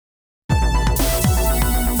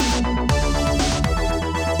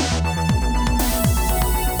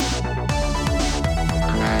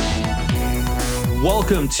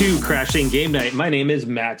Welcome to Crashing Game Night. My name is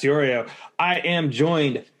Matt Diorio. I am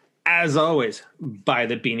joined, as always, by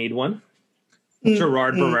the beanied one,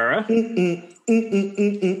 Gerard Barrera.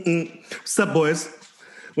 What's up, boys?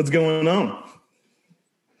 What's going on?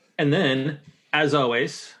 And then, as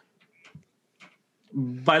always,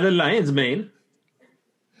 by the lion's mane,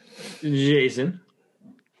 Jason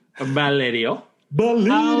Valerio.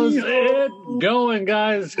 How's it going,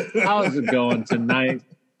 guys? How's it going tonight?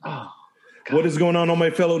 Oh, what is going on, all my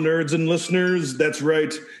fellow nerds and listeners? That's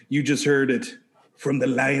right. You just heard it from the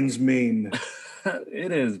lion's mane.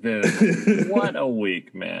 It has been what a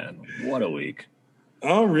week, man. What a week.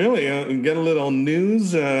 Oh, really? Got a little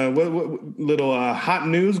news? What little hot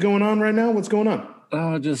news going on right now? What's going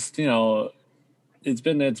on? Just, it's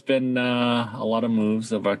been a lot of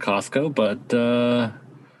moves of our Costco, but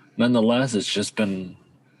nonetheless, it's just been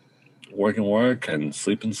work and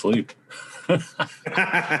sleep.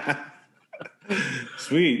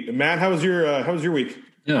 Sweet. Matt, how was your week?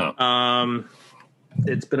 Yeah.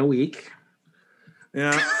 It's been a week.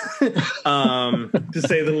 Yeah. To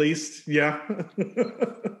say the least. Yeah.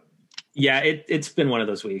 Yeah, it's been one of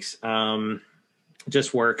those weeks.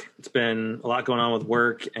 Just work. It's been a lot going on with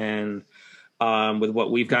work and with what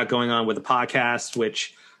we've got going on with the podcast,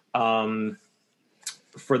 which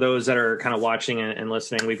for those that are kind of watching and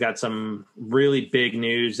listening, we've got some really big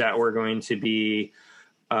news that we're going to be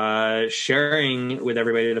sharing with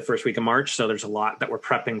everybody the first week of March. So there's a lot that we're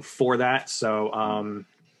prepping for that. So,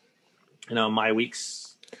 my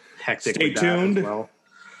week's hectic. Stay tuned. As well.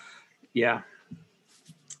 Yeah.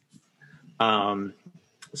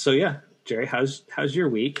 So yeah, Jerry, how's your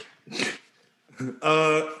week?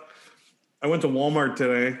 I went to Walmart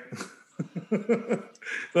today.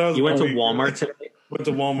 You went to Walmart today? Went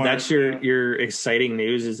to Walmart. That's your exciting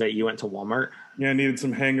news is that you went to Walmart? Yeah, I needed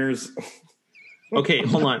some hangers. Okay,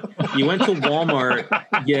 hold on. You went to Walmart,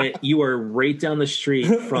 yet you are right down the street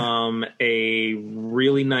from a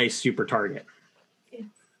really nice Super Target.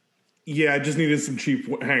 Yeah, I just needed some cheap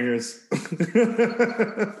hangers.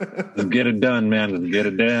 Let's get it done, man. Let's get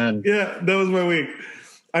it done. Yeah, that was my week.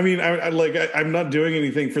 I mean, I'm not doing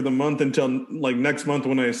anything for the month until like next month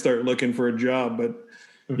when I start looking for a job. But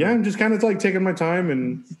yeah, I'm just kind of like taking my time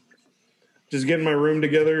and just getting my room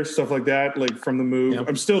together, stuff like that, like from the move. Yep.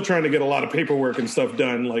 I'm still trying to get a lot of paperwork and stuff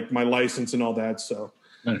done, like my license and all that. So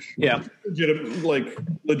yeah,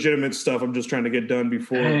 legitimate stuff. I'm just trying to get done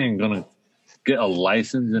before. I ain't gonna get a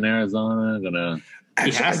license in Arizona. Are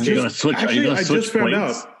you gonna switch plates?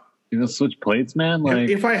 You gonna switch plates, man? Like,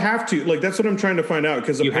 if I have to, like, that's what I'm trying to find out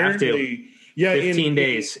because you have to. Yeah, 15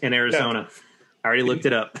 days in Arizona. Yeah. I already looked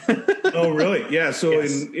it up. Oh, really? Yeah. So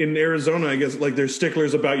yes. in Arizona, I guess like there's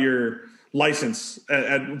sticklers about your license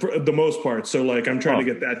for the most part. So like I'm trying to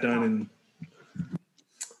get that done, and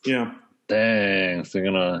yeah. Dang. So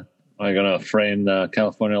am I gonna frame the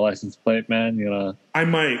California license plate, man? I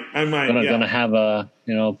might. Gonna have a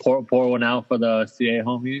pour one out for the CA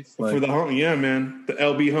homies. For the yeah, man, the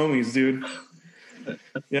LB homies, dude.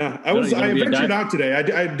 Yeah, I ventured out today.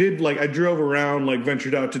 I drove around, like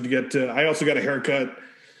ventured out to get. I also got a haircut,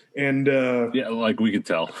 and yeah, like we could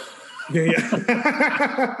tell.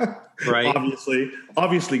 Yeah. Right.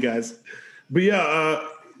 Obviously, guys. But yeah,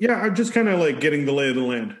 I'm just kind of like getting the lay of the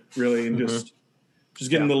land, really, and just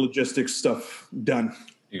getting the logistics stuff done.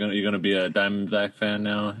 You're gonna be a Diamondback fan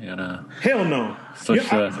now? Hell no,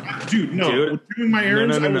 dude. No, doing my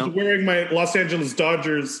errands. No. I was wearing my Los Angeles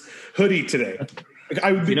Dodgers hoodie today. Like,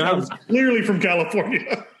 I was clearly from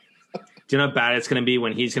California. Do you know how bad it's going to be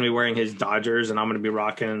when he's going to be wearing his Dodgers and I'm going to be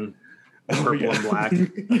rocking purple and black?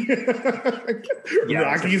 Yeah,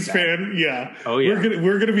 Rockies fan. Yeah. Oh yeah.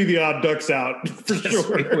 We're gonna be the odd ducks out for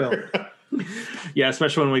sure. We will. Yeah,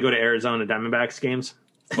 especially when we go to Arizona Diamondbacks games.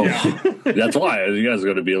 Oh, yeah. That's why you guys are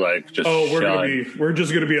going to be like just. Oh, we're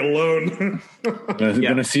just going to be alone.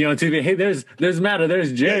 Going to see you on TV. Hey, there's Matt,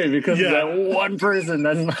 there's Jerry because of that one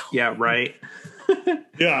person. Yeah, right.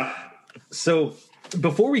 Yeah. So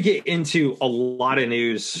before we get into a lot of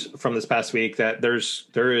news from this past week, that there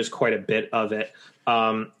is quite a bit of it.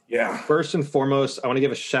 First and foremost, I want to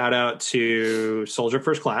give a shout out to Soldier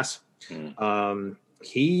First Class.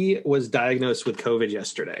 He was diagnosed with COVID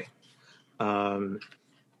yesterday.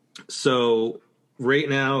 So right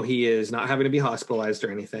now he is not having to be hospitalized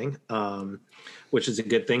or anything, which is a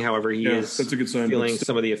good thing. However, he is that's a good sign, feeling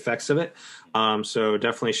some of the effects of it. So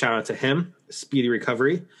definitely shout out to him. Speedy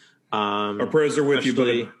recovery. Our prayers are with you,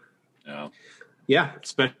 buddy. Yeah,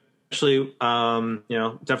 especially,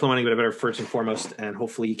 definitely want to get a better first and foremost, and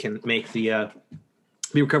hopefully you can make the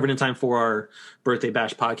be recovered in time for our birthday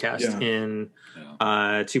bash podcast in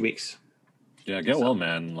 2 weeks. Yeah, get well,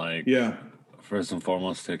 man. first and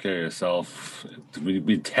foremost, take care of yourself.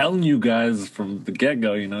 We telling you guys from the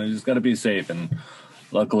get-go, you just got to be safe. And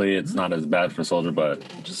luckily, it's not as bad for Soldier, but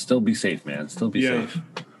just still be safe, man. Still be safe.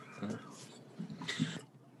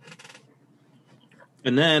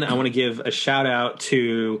 And then I want to give a shout out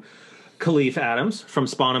to Khalif Adams from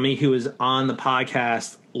Spawnomy, who was on the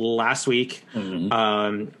podcast last week.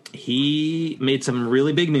 He made some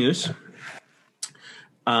really big news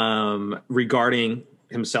regarding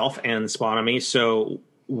himself and Spawnomy. So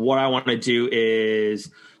what I want to do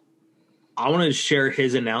is I want to share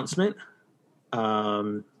his announcement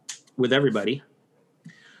with everybody.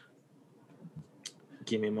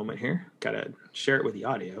 Give me a moment here. Gotta share it with the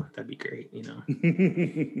audio. That'd be great,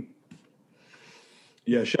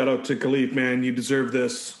 Yeah, shout out to Khalif, man. You deserve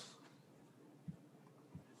this.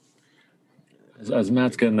 As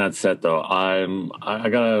Matt's getting that set, though, I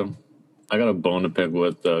got a bone to pick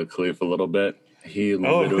with Khalif a little bit. He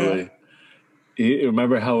literally,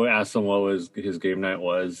 remember how we asked him what his game night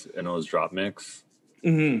was, and it was Drop Mix.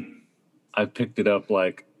 I picked it up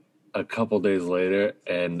like a couple days later,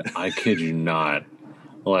 and I kid you not,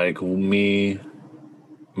 like me,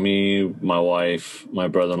 my wife, my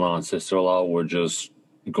brother-in-law, and sister-in-law were just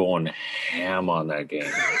going ham on that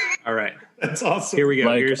game. All right, that's awesome. Here we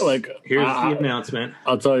go. Here's the announcement.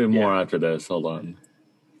 I'll tell you more after this. Hold on.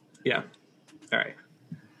 Yeah. All right.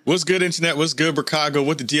 What's good, Internet? What's good, Chicago?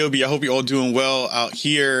 What the DOB? I hope you're all doing well out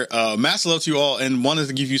here. Massive love to you all, and wanted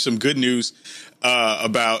to give you some good news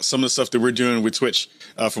about some of the stuff that we're doing with Twitch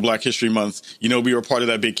for Black History Month. We were part of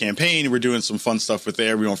that big campaign. We're doing some fun stuff with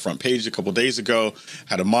there. We were on Front Page a couple days ago,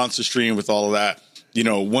 had a monster stream with all of that.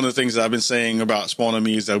 One of the things that I've been saying about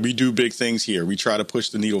Spawnomy is that we do big things here. We try to push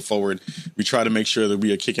the needle forward. We try to make sure that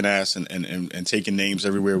we are kicking ass and taking names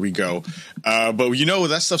everywhere we go. But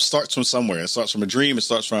that stuff starts from somewhere. It starts from a dream. It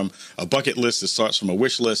starts from a bucket list. It starts from a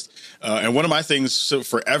wish list. And one of my things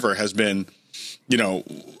forever has been,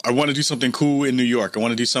 I want to do something cool in New York. I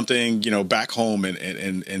want to do something, back home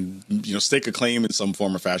and stake a claim in some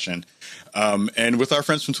form or fashion. And with our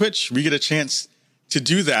friends from Twitch, we get a chance to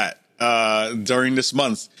do that during this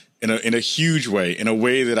month in a huge way, in a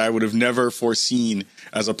way that I would have never foreseen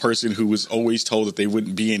as a person who was always told that they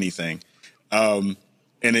wouldn't be anything. And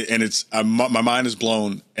it's my mind is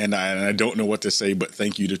blown, and I don't know what to say, but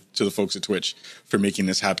thank you to the folks at Twitch for making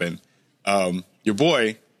this happen. Your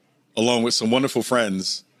boy, along with some wonderful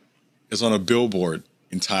friends, is on a billboard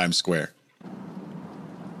in Times Square.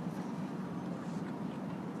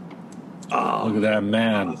 Oh, look at that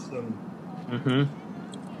man. Awesome.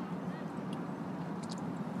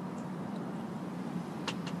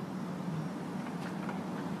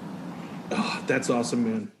 Oh, that's awesome,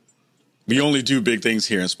 man. We only do big things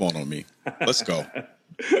here in Spawnomy. Let's go.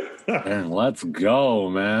 Man, let's go,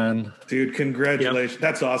 man. Dude, congratulations. Yep.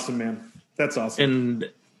 That's awesome, man. That's awesome. And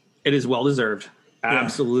it is well-deserved. Yeah.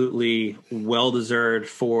 Absolutely well-deserved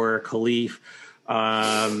for Khalif.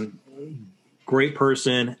 Great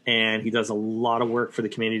person, and he does a lot of work for the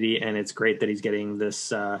community, and it's great that he's getting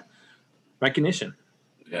this recognition.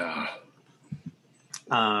 Yeah.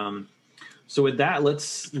 So with that,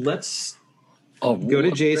 let's go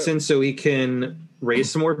to Jason so he can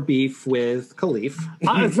raise some more beef with Khalif.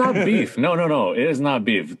 It's not beef. No. It is not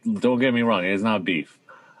beef. Don't get me wrong. It is not beef.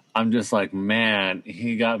 I'm just like, man,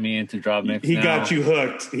 he got me into Drop Mix. He got you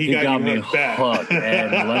hooked. He got me hooked.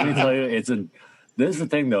 And let me tell you, this is the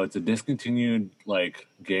thing though. It's a discontinued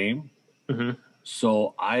game. Mm-hmm.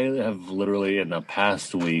 So I have literally in the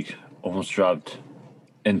past week almost dropped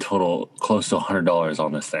in total close to $100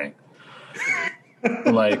 on this thing.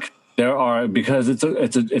 There are, because it's a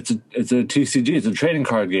TCG, it's a trading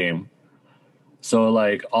card game. So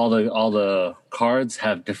all the cards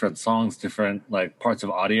have different songs, different parts of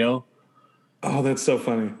audio. Oh, that's so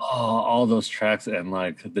funny. Oh, all those tracks and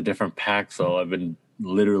the different packs. So I've been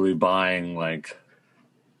literally buying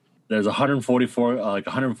there's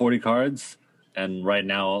 140 cards, and right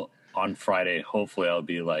now on Friday, hopefully I'll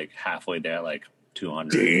be halfway there,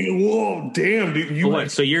 200. Damn,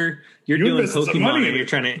 dude! So you're doing Pokemon and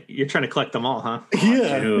you're trying to collect them all, huh?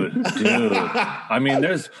 Yeah, dude. I mean,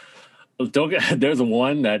 there's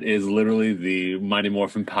one that is literally the Mighty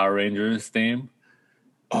Morphin Power Rangers theme.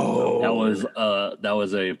 Oh, that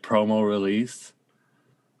was a promo release.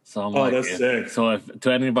 So I'm that's sick. So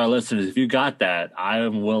to any of our listeners, if you got that, I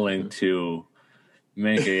am willing to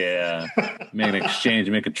make an exchange,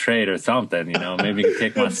 make a trade or something. Maybe you can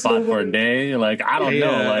take my spot for a day. I don't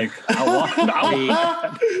know.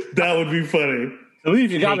 That would be funny. Khalif,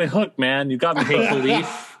 you got me hooked, man. You got me hooked.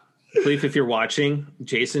 Khalif, if you're watching,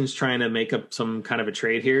 Jason's trying to make up some kind of a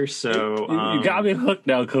trade here. So you got me hooked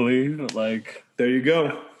now, Khalif. There you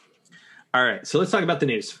go. All right, so let's talk about the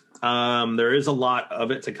news. There is a lot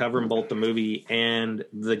of it to cover in both the movie and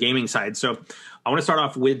the gaming side. So I want to start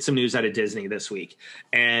off with some news out of Disney this week.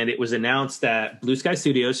 And it was announced that Blue Sky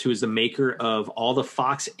Studios, who is the maker of all the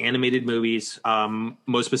Fox animated movies,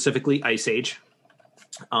 most specifically Ice Age,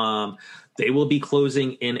 they will be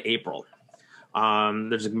closing in April.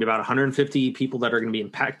 There's going to be about 150 people that are going to be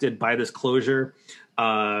impacted by this closure.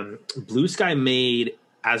 Blue Sky made,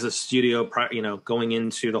 as a studio, going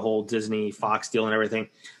into the whole Disney Fox deal and everything,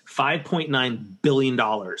 $5.9 billion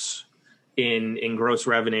in gross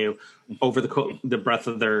revenue over the breadth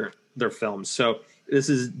of their films. So this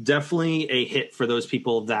is definitely a hit for those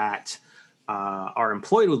people that are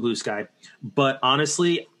employed with Blue Sky. But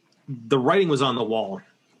honestly, the writing was on the wall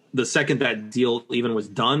the second that deal even was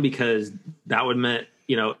done, because that would meant,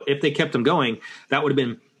 if they kept them going, that would have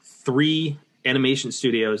been 3 animation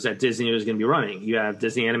studios that Disney was going to be running. You have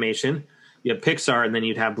Disney Animation, you have Pixar, and then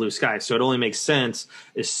you'd have Blue Sky. So it only makes sense,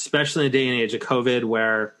 especially in the day and age of COVID,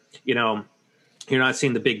 where, you're not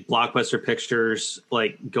seeing the big blockbuster pictures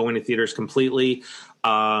like going to theaters completely. A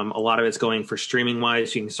lot of it's going for streaming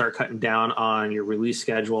wise. You can start cutting down on your release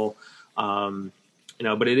schedule.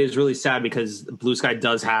 But it is really sad because Blue Sky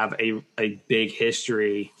does have a big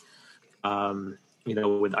history,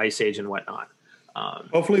 with Ice Age and whatnot.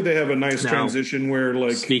 Hopefully they have a nice transition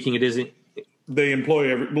where, speaking of Disney, they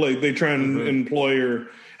employ they try and employ or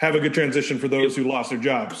have a good transition for those who lost their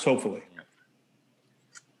jobs. Hopefully,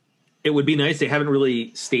 it would be nice. They haven't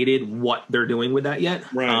really stated what they're doing with that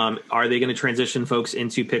yet. Right. Are they going to transition folks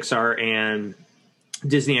into Pixar and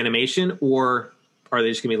Disney Animation, or are they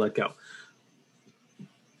just going to be let go?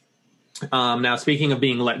 Now, speaking of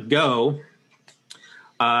being let go,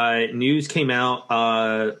 news came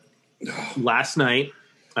out last night.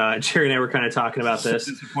 Jerry and I were kind of talking about this.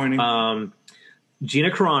 Disappointing.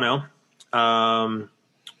 Gina Carano,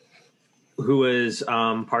 who was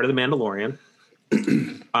part of The Mandalorian,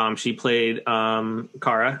 she played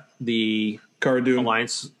Cara, the Cara Dune.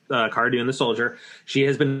 Alliance, Cara Dune, the soldier. She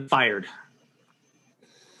has been fired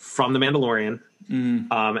from The Mandalorian.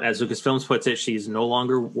 As Lucasfilms puts it, she's no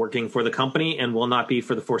longer working for the company and will not be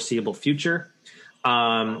for the foreseeable future.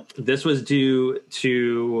 This was due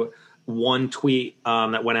to one tweet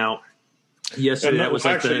that went out yesterday. That was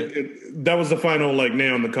that was the final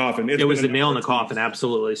nail in the coffin. It was the nail in the coffin,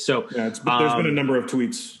 absolutely. So there's been a number of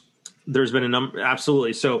tweets. There's been a number,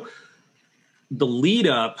 absolutely. So the lead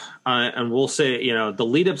up, and we'll say, the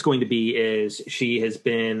lead up's going to be is she has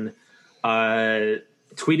been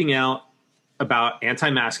tweeting out about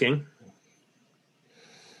anti-masking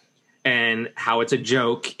and how it's a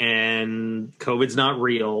joke and COVID's not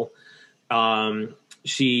real.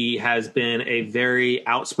 She has been a very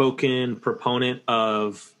outspoken proponent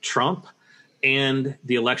of Trump and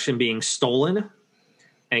the election being stolen,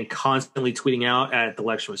 and constantly tweeting out at the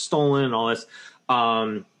election was stolen and all this.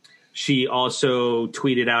 She also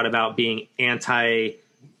tweeted out about being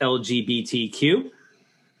anti-LGBTQ,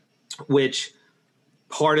 which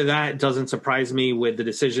part of that doesn't surprise me with the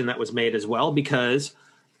decision that was made as well, because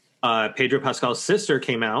Pedro Pascal's sister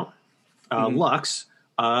came out, Lux,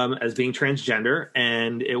 as being transgender.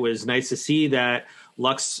 And it was nice to see that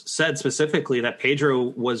Lux said specifically that Pedro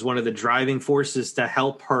was one of the driving forces to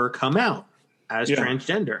help her come out as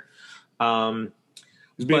transgender.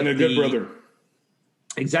 He's being a good brother.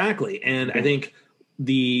 Exactly. And I think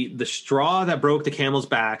the straw that broke the camel's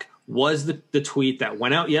back was the tweet that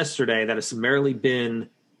went out yesterday that has summarily been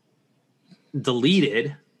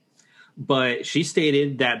deleted. But she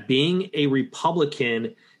stated that being a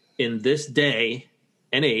Republican in this day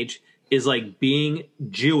and age is like being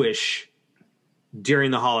Jewish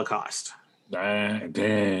during the Holocaust.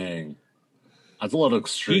 Dang. That's a little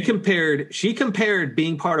extreme. She compared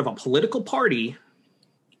being part of a political party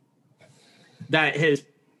that has,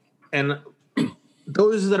 and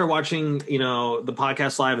those that are watching, the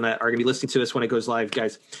podcast live and that are going to be listening to us when it goes live,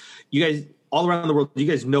 you guys all around the world, you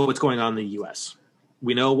guys know what's going on in the U.S.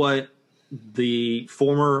 We know what the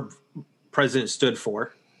former president stood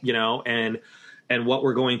for, and what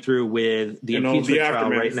we're going through with the impeachment trial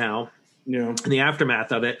right now, and the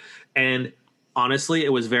aftermath of it. And honestly,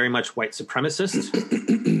 it was very much white supremacist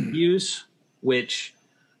views, which,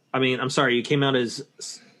 I'm sorry, you came out as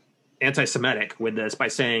anti-Semitic with this by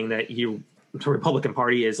saying that the Republican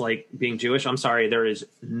Party is like being Jewish. I'm sorry, there is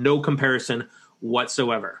no comparison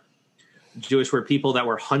whatsoever. Jewish were people that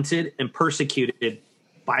were hunted and persecuted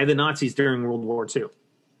by the Nazis during World War II,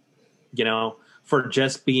 for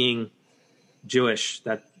just being Jewish.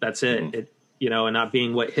 That's it. And not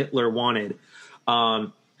being what Hitler wanted.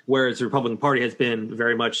 Whereas the Republican Party has been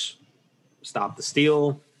very much stop the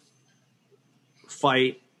steal,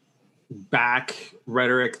 fight, back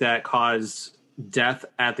rhetoric that caused death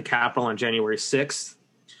at the Capitol on January 6th.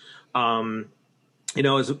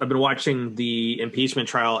 As I've been watching the impeachment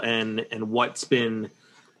trial and what's been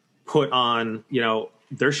put on,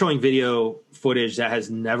 they're showing video footage that has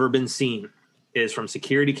never been seen, is from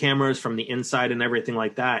security cameras, from the inside and everything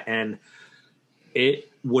like that. And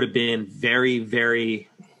it would have been very, very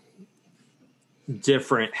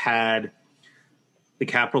different had the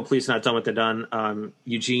Capitol Police not done what they've done.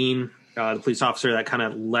 Eugene, the police officer that kind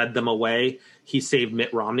of led them away, he saved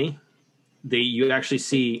Mitt Romney. You actually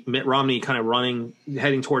see Mitt Romney kind of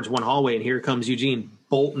heading towards one hallway, and here comes Eugene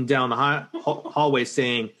bolting down the hallway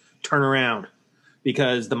saying, "Turn around,"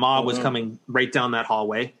 because the mob was coming right down that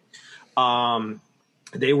hallway.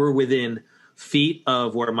 They were within feet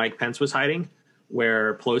of where Mike Pence was hiding,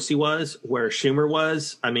 where Pelosi was, where Schumer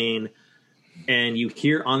was. And you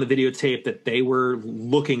hear on the videotape that they were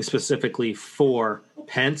looking specifically for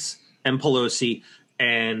Pence and Pelosi,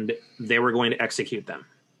 and they were going to execute them.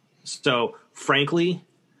 So, frankly,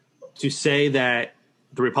 to say that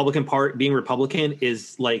the Republican part, being Republican,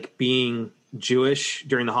 is like being Jewish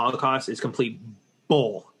during the Holocaust is complete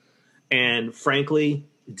bull. And frankly,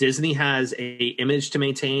 Disney has a image to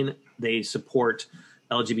maintain. They support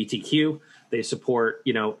LGBTQ. They support,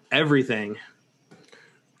 everything.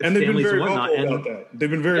 And they've been very vocal about that. They've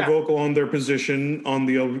been very vocal on their position on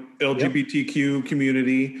the LGBTQ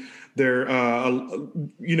community. They're,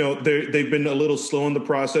 they've been a little slow in the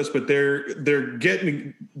process, but they're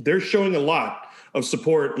showing a lot of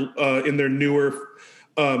support in their newer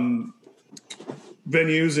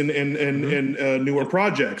venues and newer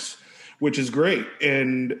projects, which is great.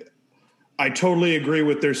 And I totally agree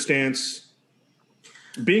with their stance.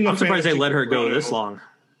 I'm surprised they let her go this long.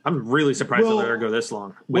 I'm really surprised they let her go this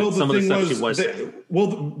long with some of the stuff she was saying.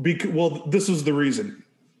 Well, this is the reason.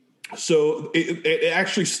 So it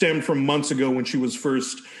actually stemmed from months ago when she was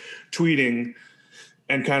first tweeting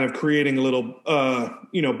and kind of creating a little,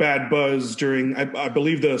 bad buzz during, I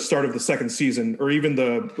believe, the start of the second season, or even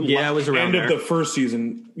it was around end of the first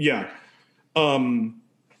season. Yeah.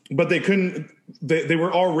 But they couldn't. They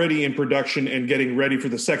were already in production and getting ready for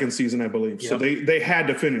the second season, I believe. Yep. So they had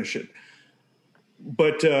to finish it.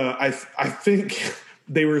 But I think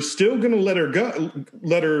they were still going to let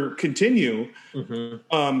her continue,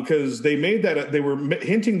 because they made that. They were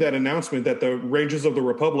hinting that announcement that the Rangers of the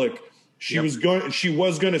Republic, she was going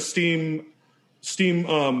to steam,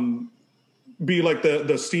 be like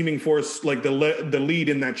the steaming force, like the lead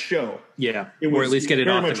in that show. Yeah, or at least get it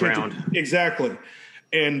off the ground. Exactly,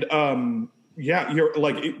 and you're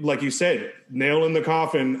like you said, nail in the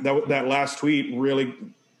coffin. That last tweet really.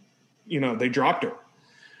 They dropped her.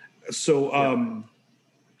 So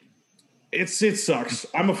it sucks.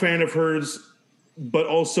 I'm a fan of hers, but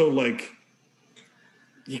also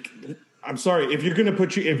I'm sorry if you're going to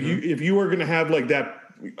if you are going to have like that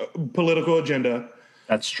political agenda,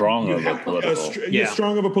 that's strong of a political,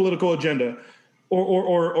 strong of a political agenda,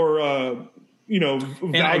 or values.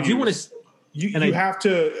 And I do want to.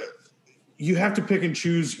 You have to pick and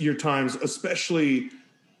choose your times, especially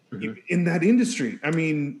in that industry.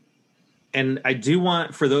 And I do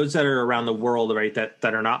want, for those that are around the world, right, that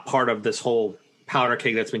are not part of this whole powder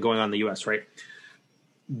keg that's been going on in the U.S., right,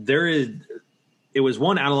 it was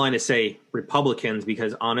one out of line to say Republicans,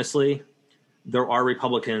 because honestly, there are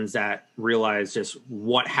Republicans that realize just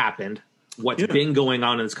what happened, what's been going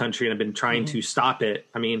on in this country, and have been trying to stop it.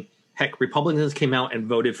 Heck, Republicans came out and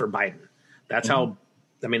voted for Biden. That's how,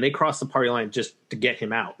 they crossed the party line just to get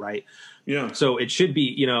him out, right? Yeah. So it should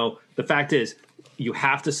be, the fact is, you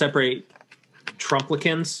have to separate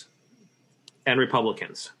Trumplicans and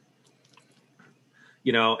Republicans,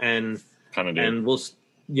 and we'll,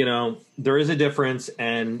 there is a difference.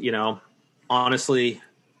 And, honestly,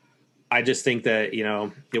 I just think that,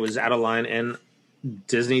 it was out of line, and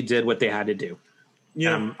Disney did what they had to do.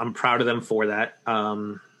 Yeah. I'm proud of them for that.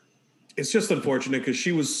 It's just unfortunate because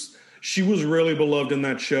she was really beloved in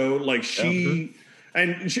that show. Like she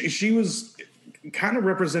was kind of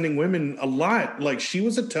representing women a lot. Like she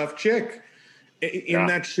was a tough chick in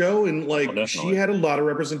that show, and she had a lot of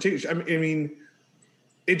representation.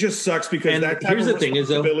 It just sucks because that type of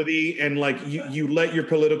responsibility and you let your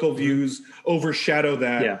political views overshadow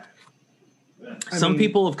that. Yeah. Some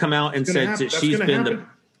people have come out and said that she's been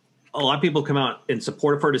a lot of people come out in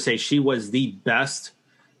support of her to say she was the best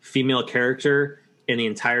female character in the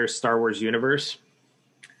entire Star Wars universe.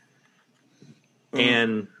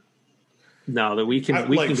 And no, that we can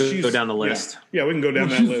go down the list. Yeah, we can go down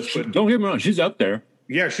that list. But don't get me wrong, she's up there.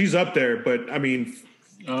 Yeah, she's up there, but I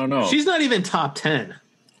don't know. She's not even top 10.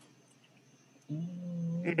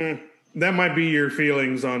 That might be your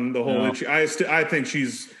feelings on the whole. No. I think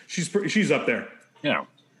she's up there. Yeah,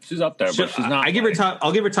 she's up there, but she's not.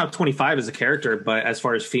 I'll give her top 25 as a character, but as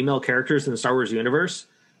far as female characters in the Star Wars universe,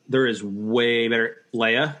 there is way better.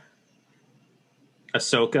 Leia,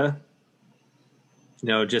 Ahsoka.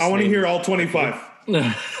 No, just I want to hear all 25.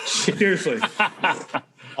 Seriously.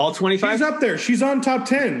 All 25? She's up there. She's on top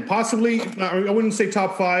 10. Possibly, I wouldn't say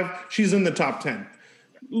top 5. She's in the top 10.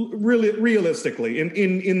 Really, realistically.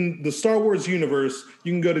 In the Star Wars universe,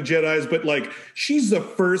 you can go to Jedis, but like she's the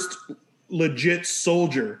first legit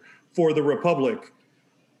soldier for the Republic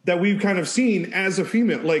that we've kind of seen as a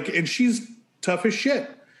female. Like, and she's tough as shit.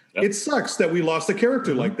 Yep. It sucks that we lost a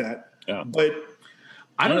character like that. Yeah. But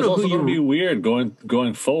I don't know. It's also going to be weird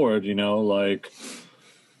going forward. You know, like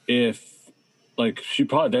if like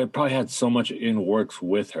they probably had so much in works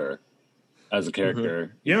with her as a character.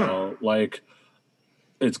 Mm-hmm. Yeah, you know, like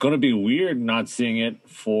it's going to be weird not seeing it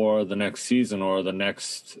for the next season or the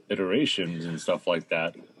next iterations and stuff like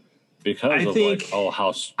that because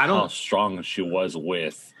how strong she was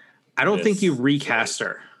with. I don't think you recast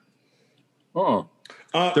her. Oh.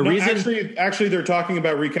 The reason actually they're talking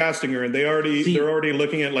about recasting her, and they're already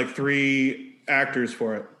looking at like 3 actors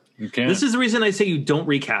for it. This is the reason I say you don't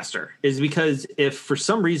recast her, is because if for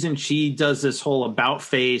some reason she does this whole about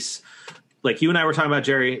face, like you and I were talking about,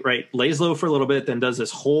 Jerry, right? Lays low for a little bit, then does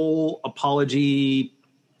this whole apology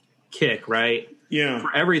kick, right? Yeah,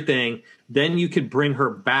 for everything. Then you could bring her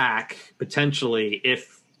back potentially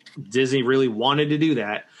if Disney really wanted to do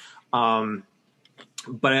that.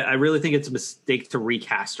 But I really think it's a mistake to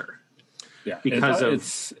recast her. Yeah,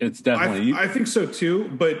 because it's definitely. I think so too.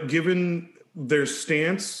 But given their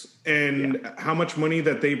stance and how much money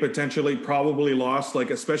that they potentially probably lost, like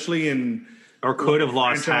especially in or could have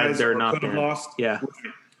lost had they're not could have lost, yeah.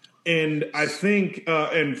 And I think,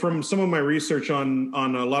 and from some of my research on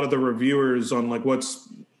a lot of the reviewers on like what's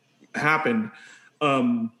happened,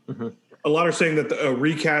 a lot are saying that a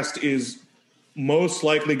recast is most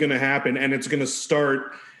likely going to happen, and it's going to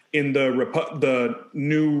start in the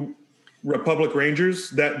new Republic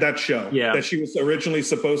Rangers, that show that she was originally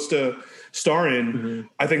supposed to star in.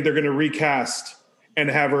 I think they're going to recast and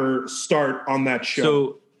have her start on that show.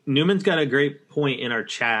 So Newman's got a great point in our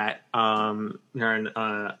chat on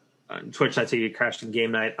Twitch. That's how you crashed in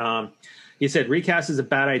game night. He said recast is a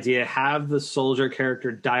bad idea. Have the soldier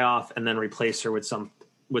character die off and then replace her with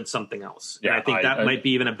something else. Yeah, and I think that might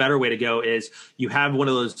be even a better way to go is you have one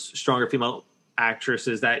of those stronger female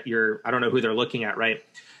actresses that I don't know who they're looking at, right?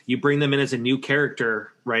 You bring them in as a new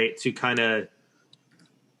character, right, to kind of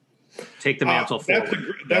take the mantle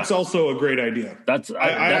forward. That's also a great idea.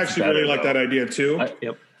 I actually really like that idea too.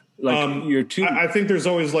 Yep. Like I think there's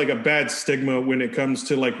always like a bad stigma when it comes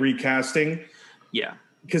to like recasting. Yeah.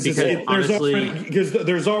 Because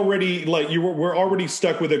there's already like we're already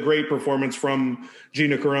stuck with a great performance from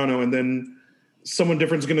Gina Carano, and then someone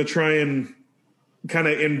different is going to try and kind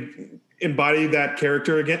of embody that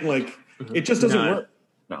character again. Like it just doesn't work.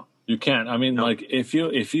 No, you can't. I mean, like if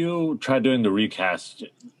you try doing the recast,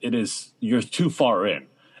 you're too far in.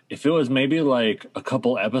 If it was maybe like a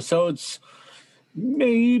couple episodes,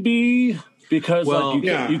 maybe. Because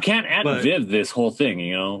you can't add Viv this whole thing,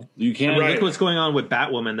 you know. You can't. Right. Look what's going on with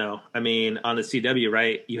Batwoman, though. I mean, on the CW,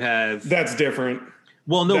 right? You have that's different.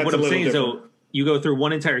 Well, no, what I'm saying is, though, you go through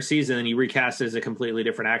one entire season and you recast as a completely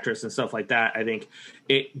different actress and stuff like that. I think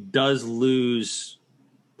it does lose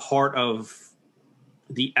part of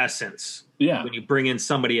the essence. Yeah, when you bring in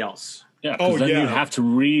somebody else. Yeah, because then you have to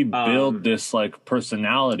rebuild this like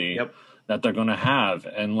personality that they're going to have,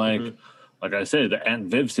 and like. Like I said, the Aunt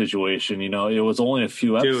Viv situation, you know, it was only a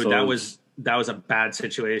few episodes. Dude, that was a bad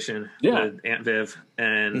situation with Aunt Viv.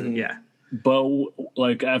 And But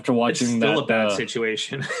like after watching it's still a bad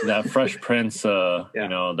situation. That Fresh Prince, you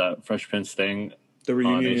know, that Fresh Prince thing the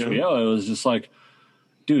reunion, on HBO, it was just like,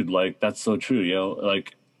 dude, like that's so true, you know,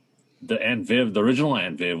 like the original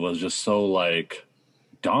Aunt Viv was just so like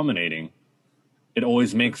dominating. It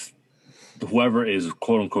always makes whoever is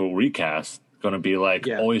quote unquote recast going to be like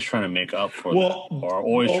always trying to make up for that, or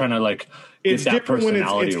always trying to like it's that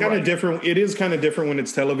personality. It's kind of different. It is kind of different when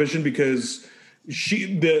it's television because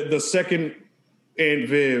the second Aunt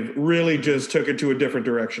Viv really just took it to a different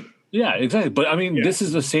direction. Yeah, exactly. But I mean, this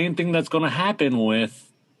is the same thing that's going to happen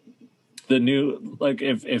with the new, like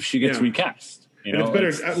if she gets recast. You know,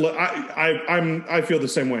 it's better. I feel the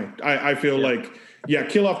same way. I feel like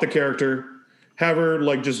kill off the character, have her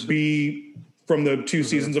like just be from the 2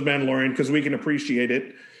 seasons of Mandalorian because we can appreciate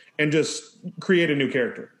it, and just create a new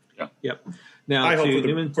character. Yeah. Yep. Now I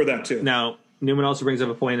hope for that too. Now Newman also brings up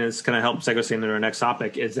a point, and it's going to help segue us into our next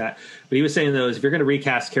topic, is that, but he was saying, though, is if you're going to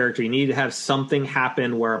recast character, you need to have something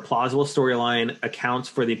happen where a plausible storyline accounts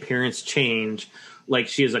for the appearance change, like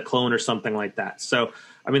she is a clone or something like that. So,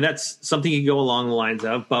 I mean, that's something you go along the lines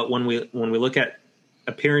of, but when we look at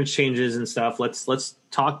appearance changes and stuff, let's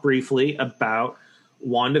talk briefly about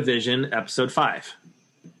WandaVision episode 5.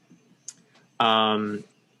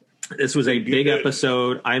 This was a big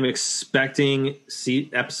episode. I'm expecting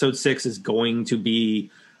episode 6 is going to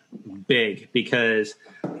be big because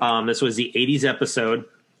this was the 80s episode,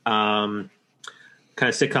 kind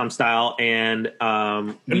of sitcom style. And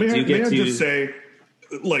may I just say,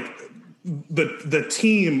 like, the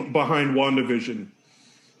team behind WandaVision,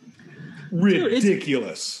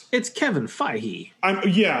 ridiculous. Dude, it's Kevin Feige.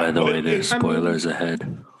 By the way, there's spoilers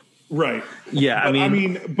ahead. Right. Yeah,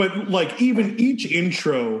 but like even each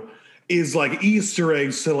intro is like Easter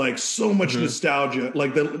eggs to like so much nostalgia.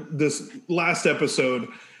 Like this last episode,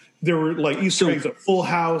 there were like Easter eggs at Full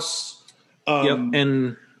House.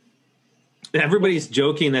 And everybody's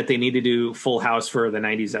joking that they need to do Full House for the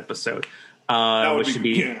 90s episode. Which should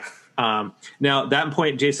be now that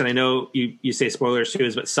point, Jason, I know you say spoilers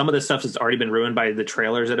too, but some of the stuff has already been ruined by the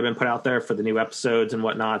trailers that have been put out there for the new episodes and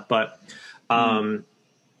whatnot. But the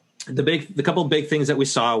couple of big things that we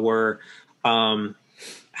saw were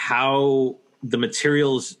how the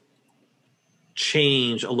materials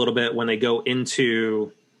change a little bit when they go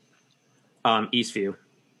into Eastview.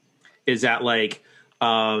 Is that like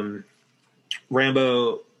Rambo's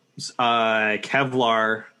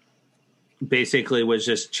Kevlar basically was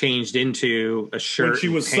just changed into a shirt. When she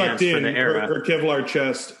was sucked in, her Kevlar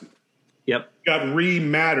chest got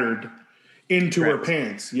remattered into her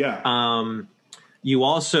pants. Yeah. You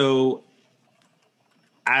also,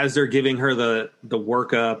 as they're giving her the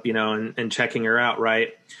workup, and checking her out,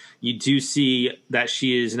 right, you do see that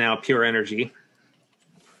she is now pure energy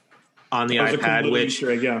on the iPad, which,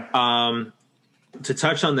 to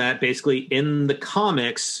touch on that, basically in the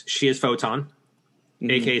comics, she is Photon,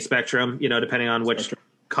 aka Spectrum, depending on which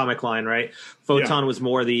comic line, right? Photon was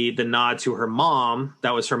more the nod to her mom.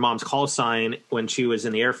 That was her mom's call sign when she was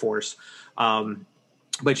in the Air Force.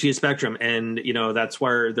 But she is Spectrum, and that's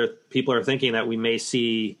where the people are thinking that we may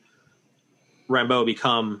see Rambeau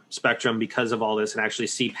become Spectrum because of all this and actually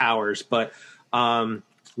see powers. But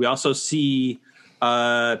we also see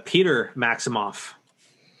Peter Maximoff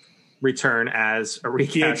return as a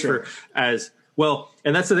recast as well.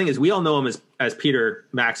 And that's the thing, is we all know him as Peter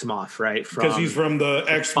Maximoff, right? Because he's from the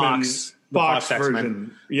X-Men Fox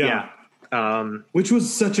version. Yeah. Which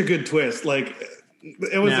was such a good twist. Like,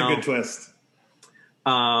 it was a good twist.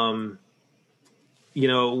 We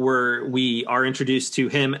are introduced to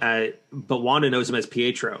him but Wanda knows him as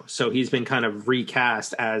Pietro. So he's been kind of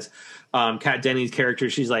recast as Kat Dennings' character.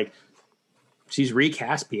 She's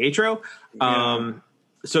recast Pietro. So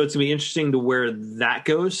it's going to be interesting to where that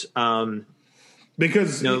goes.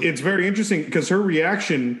 Because it's very interesting because her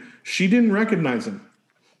reaction, she didn't recognize him.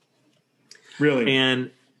 Really.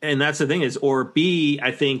 And that's the thing or B,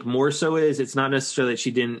 I think more so it's not necessarily that she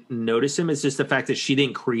didn't notice him. It's just the fact that she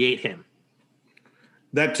didn't create him.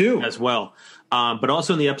 That too. As well. But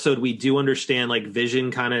also in the episode, we do understand like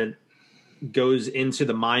Vision kind of goes into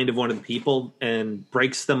the mind of one of the people and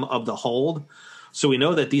breaks them of the hold. So we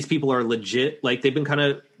know that these people are legit. Like they've been kind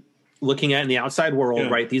of looking at in the outside world,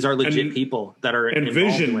 right? These are legit people that are and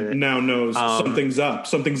Vision with it. Now knows something's up.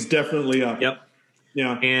 Something's definitely up. Yep.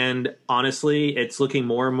 Yeah. And honestly, it's looking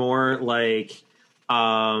more and more like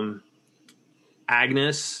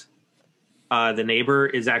Agnes, the neighbor,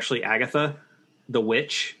 is actually Agatha, the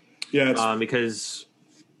witch. Yeah. Because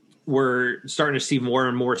we're starting to see more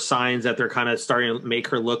and more signs that they're kind of starting to make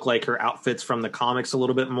her look like her outfits from the comics a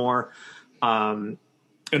little bit more. And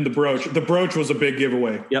the brooch was a big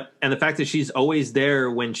giveaway. Yep. And the fact that she's always there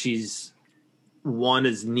when one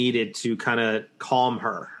is needed to kind of calm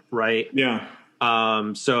her. Right. Yeah.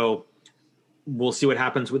 So we'll see what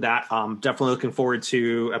happens with that. Definitely looking forward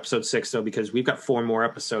to episode 6 though, because we've got 4 more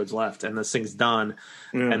episodes left and this thing's done.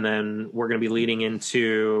 Yeah. And then we're going to be leading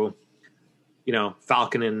into,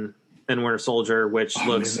 Falcon and Winter Soldier, which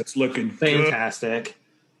it's looking fantastic.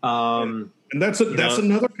 And that's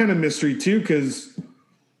another kind of mystery too. Cause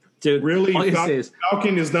dude, really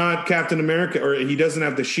Falcon is not Captain America, or he doesn't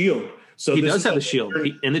have the shield. So he does have the shield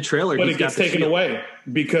in the trailer, but it gets taken away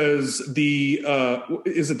because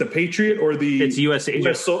is it the Patriot or it's U.S.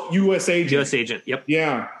 agent? U.S. agent. U.S. agent. Yep.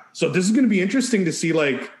 Yeah. So this is going to be interesting to see.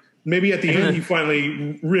 Like maybe at the end, he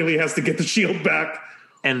finally really has to get the shield back.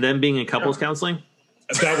 And then being in couples counseling.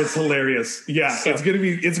 That was hilarious. Yeah, so, it's gonna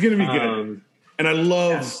be good. And I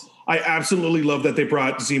love I absolutely love that they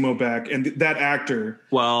brought Zemo back and that actor.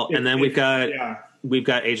 Well, and then we've got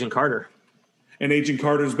Agent Carter. And Agent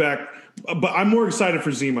Carter's back. But I'm more excited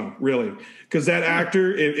for Zemo, really, because that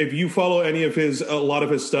actor, if you follow a lot of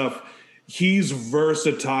his stuff, he's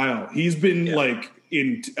versatile. He's been like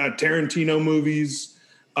in Tarantino movies.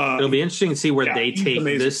 It'll be interesting to see where they take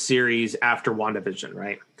this series after WandaVision,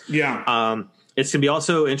 right? Yeah. It's going to be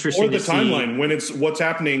also interesting to see. Or the timeline, when it's what's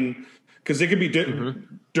happening, because they could be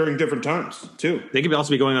during different times, too. They could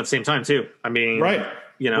also be going on at the same time, too. I mean, right.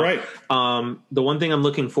 Right. The one thing I'm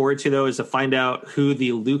looking forward to, though, is to find out who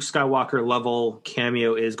the Luke Skywalker level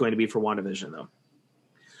cameo is going to be for WandaVision, though.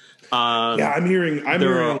 I'm hearing a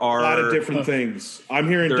lot of different things. I'm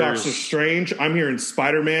hearing Doctor Strange. I'm hearing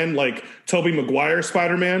Spider-Man, like Tobey Maguire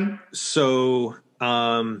Spider-Man. So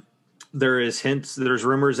there's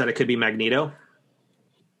rumors that it could be Magneto.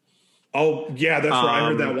 Oh, yeah, that's right. I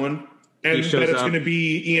heard that one. And that it's going to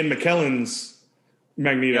be Ian McKellen's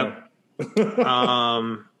Magneto. Yep.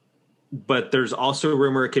 But there's also a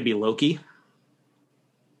rumor it could be Loki.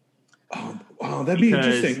 Oh, wow, that'd be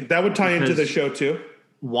interesting. That would tie into the show, too.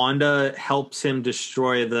 Wanda helps him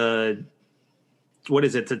destroy the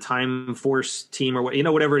Time Force team or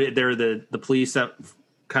whatever. They're the police that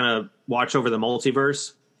kind of watch over the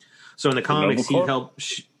multiverse. So in the comics, he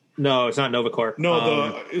helped. No, it's not Novacorp.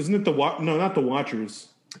 No, isn't it no, not the Watchers.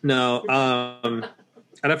 No,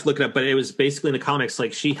 I'd have to look it up, but it was basically in the comics,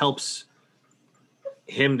 like she helps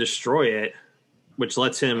him destroy it, which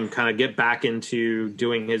lets him kind of get back into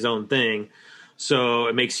doing his own thing. So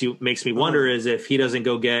it makes me wonder is if he doesn't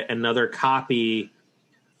go get another copy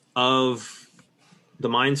of the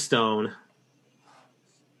Mind Stone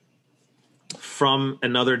from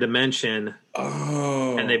another dimension,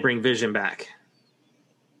 and they bring Vision back.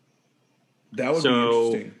 That would be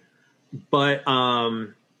interesting. But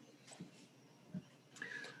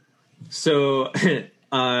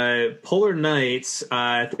Polar Knights,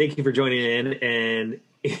 thank you for joining in, and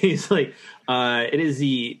he's like,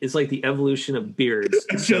 it's like the evolution of beards.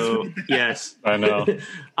 So yes, I know.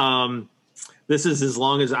 This is as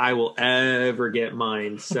long as I will ever get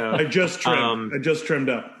mine. So I just trimmed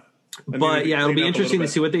up. But yeah, it'll be interesting to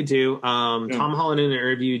see what they do. Tom Holland in an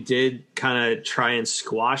interview did kind of try and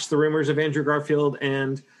squash the rumors of Andrew Garfield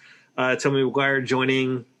and Tobey Maguire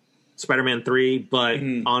joining Spider-Man 3. But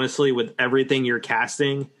honestly, with everything you're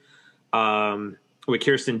casting, with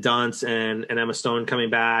Kirsten Dunst and Emma Stone coming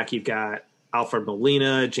back, you've got Alfred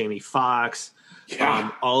Molina, Jamie Foxx,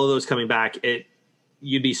 all of those coming back.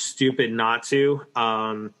 You'd be stupid not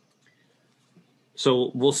to.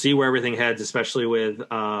 So we'll see where everything heads, especially with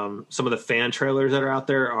some of the fan trailers that are out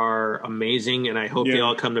there are amazing, and I hope they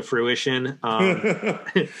all come to fruition.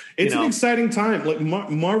 It's an exciting time. Like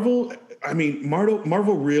Marvel,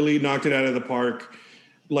 Marvel really knocked it out of the park.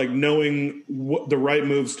 Like knowing what the right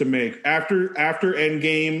moves to make after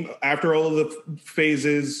Endgame, after all of the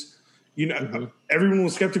phases, everyone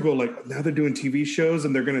was skeptical. Like now they're doing TV shows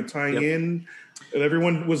and they're going to tie in. And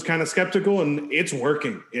everyone was kind of skeptical, and it's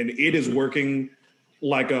working, and it is working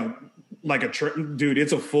like a dude.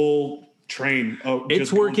 It's a full train.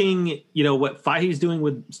 It's working. What Feige's doing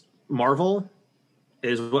with Marvel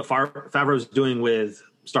is what Favreau's doing with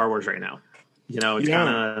Star Wars right now. It's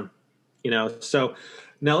kind of, so.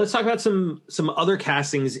 Now let's talk about some other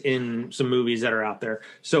castings in some movies that are out there.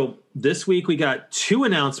 So this week we got 2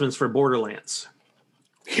 announcements for Borderlands.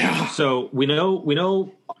 Yeah. So we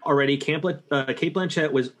know already. Kate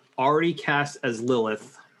Blanchett was already cast as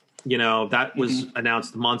Lilith. That was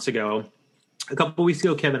announced months ago. A couple of weeks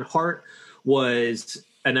ago, Kevin Hart was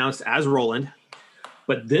announced as Roland.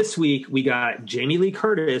 But this week we got Jamie Lee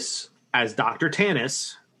Curtis as Dr.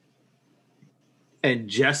 Tannis, and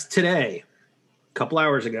just today, a couple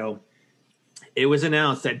hours ago, it was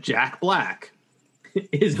announced that Jack Black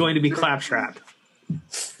is going to be Claptrap.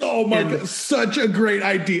 Oh my God, such a great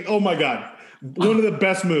idea. Oh my God. One of the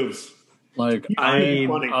best moves. Like, I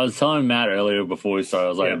was telling Matt earlier before we started, I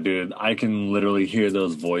was like, dude, I can literally hear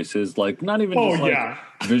those voices. Like, not even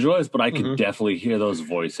visualize, but I can definitely hear those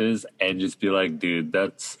voices and just be like, dude,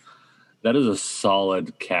 that is a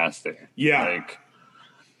solid casting. Yeah. Like,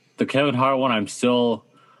 the Kevin Hart one, I'm still,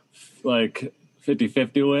 like,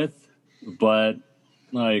 50-50 with, but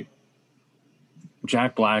like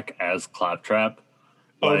Jack Black as Claptrap.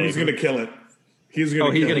 He's gonna kill it. He's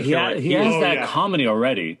gonna kill it. He has that comedy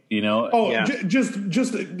already, just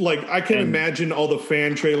like I can imagine all the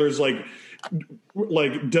fan trailers like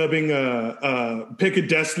dubbing Pick a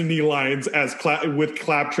Destiny lines as with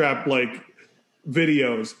Claptrap like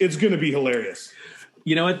videos. It's gonna be hilarious.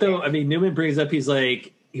 You know what though? I mean, Newman brings up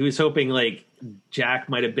he was hoping like Jack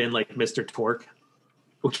might have been like Mr. Torque.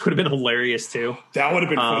 which would have been hilarious too. That would have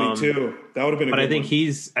been funny too. That would have been. But I think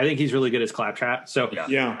he's really good as Claptrap. So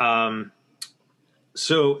yeah.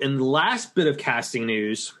 So in the last bit of casting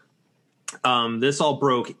news, this all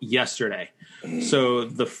broke yesterday. So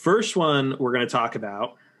the first one we're going to talk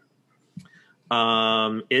about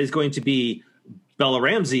is going to be Bella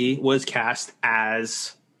Ramsey was cast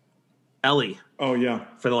as Ellie. Oh yeah,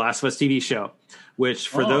 for the Last of Us TV show, which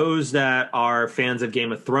for those that are fans of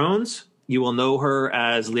Game of Thrones, you will know her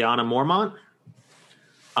as Lyanna Mormont,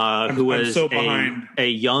 who was a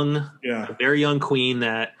young, a very young queen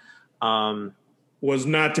that was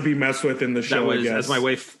not to be messed with in the show. That was, as my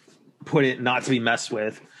wife put it, not to be messed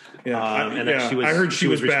with. Yeah, and that she was. I heard she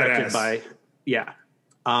was respected badass.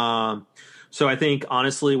 by. So I think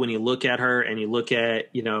honestly, when you look at her and you look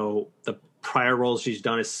at the prior roles she's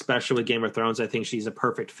done, especially with Game of Thrones, I think she's a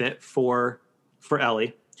perfect fit for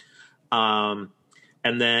Ellie. And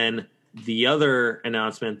then the other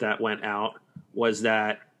announcement that went out was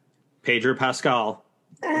that Pedro Pascal,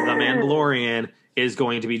 the Mandalorian, is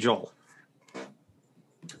going to be Joel.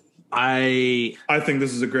 I think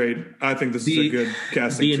this is a good casting.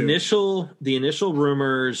 The initial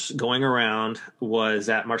rumors going around was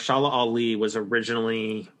that Mahershala Ali was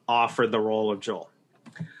originally offered the role of Joel.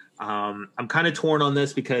 I'm kind of torn on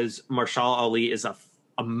this because Mahershala Ali is an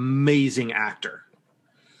amazing actor,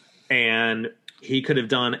 and he could have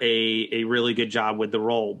done a really good job with the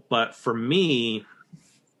role. But for me,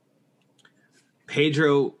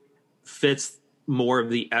 Pedro fits more of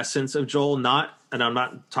the essence of Joel, and I'm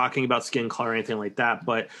not talking about skin color or anything like that,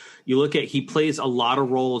 but you look at, he plays a lot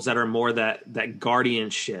of roles that are more that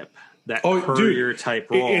guardianship, that courier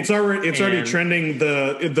type role. It's already trending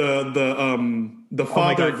the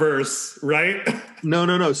father verse, right?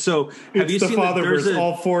 No. So have you seen the father verse?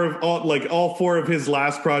 All four of his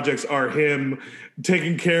last projects are him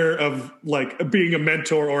taking care of being a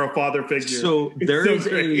mentor or a father figure. So there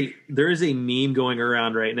is a meme going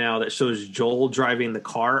around right now that shows Joel driving the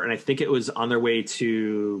car, and I think it was on their way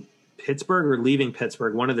to Pittsburgh or leaving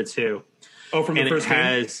Pittsburgh, one of the two. Oh, from the first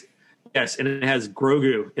game? Yes, and it has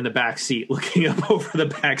Grogu in the back seat looking up over the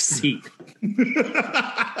back seat.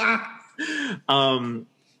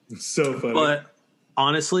 So funny. But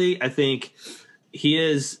honestly, I think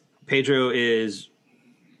Pedro is,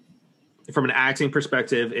 from an acting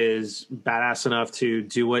perspective, is badass enough to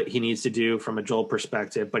do what he needs to do from a Joel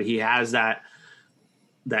perspective, but he has that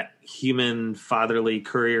human fatherly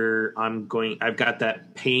courier. I've got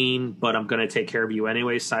that pain, but I'm going to take care of you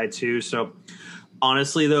anyway side too. So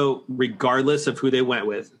honestly though, regardless of who they went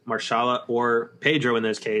with, Mahershala or Pedro in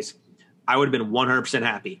this case, I would have been 100%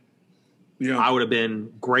 happy. Yeah, I would have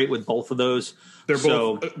been great with both of those. They're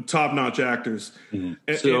both top-notch actors.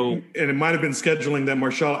 Mm-hmm. And it might have been scheduling that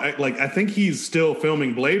Mahershala, I think he's still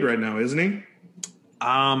filming Blade right now, isn't he?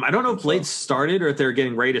 I don't know if Blade started or if they're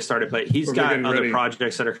getting ready to start it, but he's got other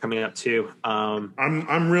projects that are coming up too.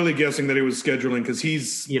 I'm really guessing that he was scheduling because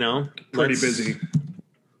he's pretty busy.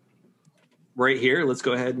 Right here, let's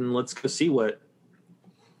go ahead and let's go see what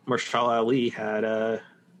Mahershala Ali had.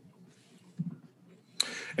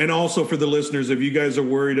 And also for the listeners, if you guys are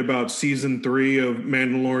worried about season 3 of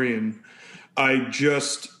Mandalorian, I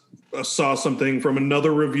just saw something from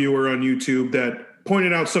another reviewer on YouTube that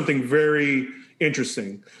pointed out something very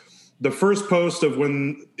interesting. The first post of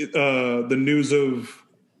when the news of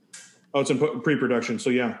it's in pre-production. So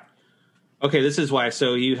yeah. Okay, this is why.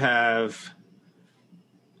 So you have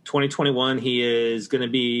 2021. He is going to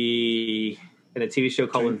be in a TV show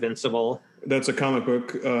called Invincible. That's a comic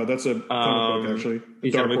book. That's a comic book, actually.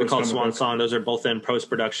 He's got a movie called Swan Song. Those are both in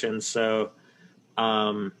post-production. So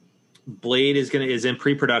Blade is in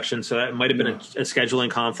pre-production. So that might have been a scheduling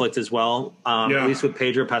conflict as well. At least with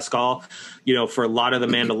Pedro Pascal, for a lot of the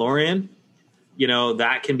Mandalorian,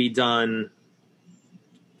 that can be done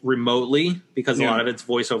remotely because a lot of it's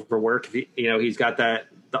voiceover work. He's got the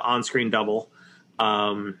on-screen double.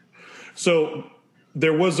 So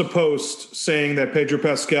there was a post saying that Pedro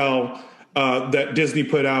Pascal, that Disney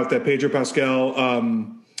put out, that Pedro Pascal,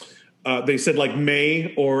 they said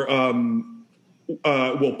May or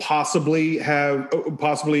will possibly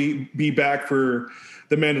be back for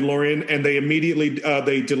The Mandalorian, and they immediately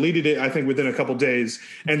they deleted it, I think within a couple days,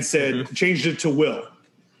 and said changed it to will.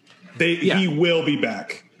 He will be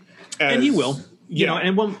back, and he will.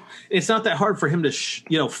 It's not that hard for him to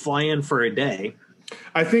fly in for a day.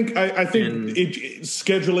 I think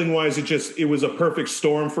scheduling wise, it was a perfect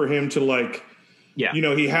storm for him to he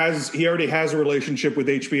already has a relationship with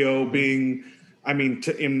HBO, being,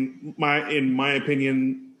 in my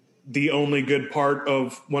opinion, the only good part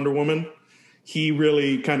of Wonder Woman. He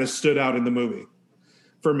really kind of stood out in the movie.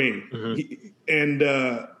 for me. And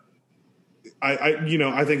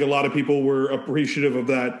I think a lot of people were appreciative of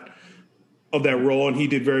that role, and he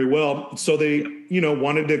did very well. So they,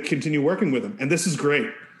 wanted to continue working with him. And this is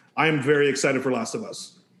great. I am very excited for Last of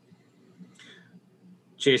Us.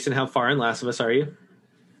 Jason, how far in Last of Us are you?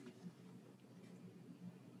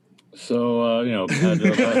 So,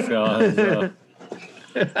 Pedro Pascal has,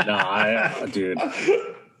 dude,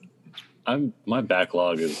 my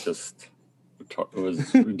backlog is just, it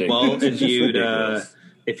was ridiculous. Well,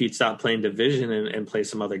 if you'd stop playing Division and play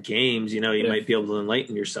some other games, you might be able to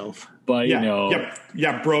enlighten yourself. But, bro.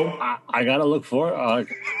 I got to look for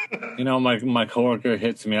it. My coworker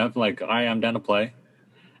hits me up like, I'm down to play.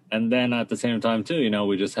 And then at the same time, too,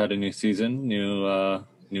 we just had a new season, new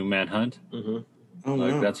Manhunt. Mm-hmm.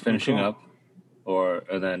 Oh, that's finishing up.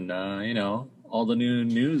 And then, all the new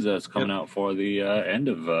news that's coming out for the end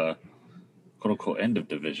of, quote unquote, end of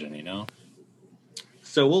Division,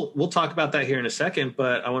 So we'll talk about that here in a second,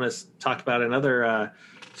 but I want to talk about another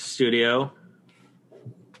studio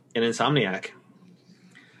in Insomniac.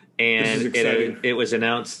 And it was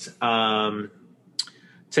announced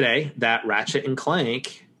today that Ratchet and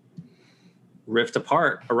Clank Rift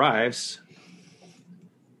Apart arrives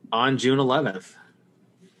on June 11th.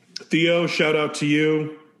 Theo, shout out to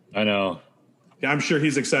you. I know. Yeah, I'm sure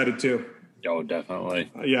he's excited too. Oh,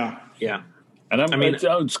 definitely. Yeah. And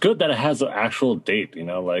it's good that it has an actual date,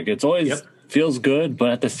 it's always feels good,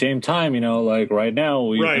 but at the same time, right now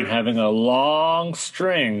we've been having a long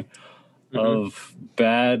string of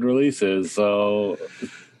bad releases. So,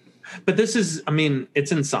 but this is,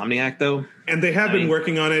 it's Insomniac though. And they have been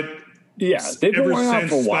working on it. Yeah. They've been ever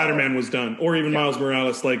since Spider-Man was done, or even Miles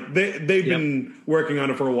Morales, they've been working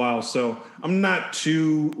on it for a while. So I'm not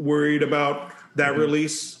too worried about that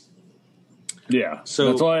release. Yeah, so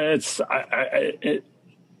that's why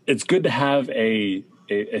it's good to have a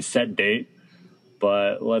set date,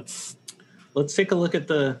 but let's take a look at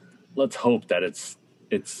let's hope that it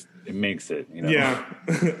makes it. Yeah,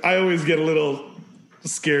 I always get a little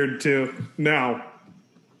scared too nowadays.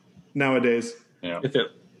 Yeah, if it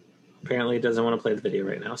apparently doesn't want to play the video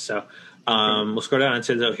right now, so we'll scroll down and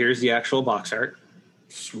say, "Oh, here's the actual box art."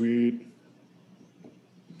 Sweet.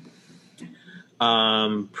 Are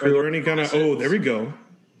there any kind of there we go.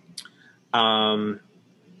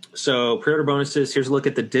 So pre-order bonuses. Here's a look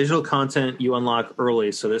at the digital content you unlock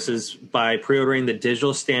early. So this is by pre-ordering the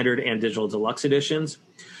digital standard and digital deluxe editions.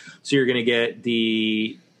 So you're going to get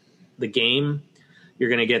the game. You're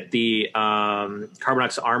going to get the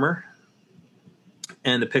Carbonux armor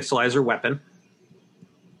and the Pixelizer weapon.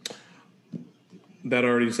 That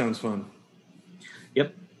already sounds fun.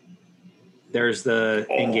 Yep. There's the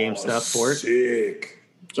in-game stuff for it. Sick.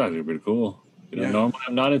 It's actually pretty cool. Normally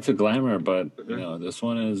I'm not into glamour, but this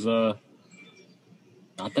one is not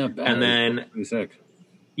that bad. And then pretty sick.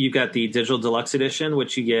 You've got the digital deluxe edition,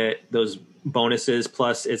 which you get those bonuses.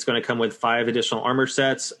 Plus, it's going to come with 5 additional armor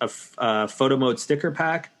sets, a photo mode sticker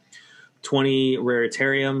pack, 20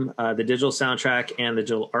 Raritarium, the digital soundtrack, and the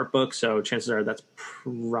digital art book. So chances are that's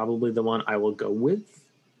probably the one I will go with.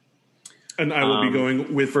 And I will be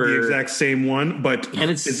going with the exact same one, but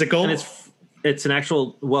it's physical. And it's an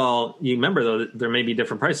actual. Well, you remember though, there may be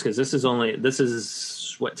different prices because this is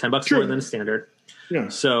what $10 more than a standard. Yeah.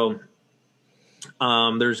 So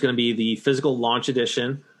there's going to be the physical launch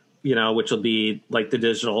edition, which will be like the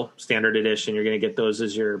digital standard edition. You're going to get those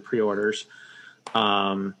as your pre-orders.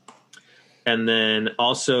 And then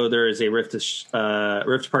also there is a Rift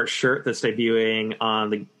Apart shirt that's debuting on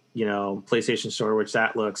the PlayStation Store, which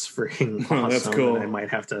that looks freaking awesome. That's cool. I might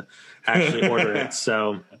have to actually order it.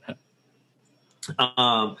 So,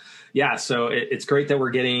 so it's great that we're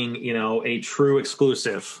getting a true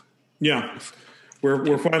exclusive. Yeah,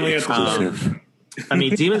 we're finally exclusive. I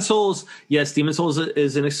mean, Demon's Souls. Yes, Demon's Souls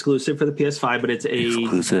is an exclusive for the PS5, but it's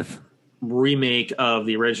exclusive remake of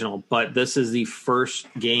the original. But this is the first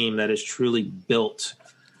game that is truly built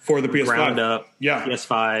for the PS5. Ground up, yeah.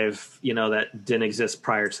 PS5, that didn't exist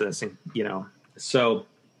prior to this, So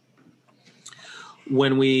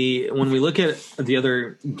when we look at the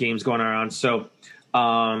other games going around, so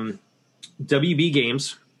WB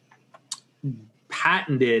Games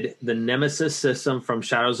patented the Nemesis system from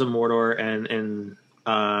Shadows of Mordor and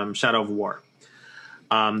Shadow of War.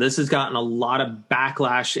 This has gotten a lot of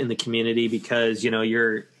backlash in the community because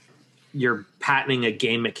you're patenting a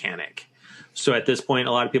game mechanic. So at this point,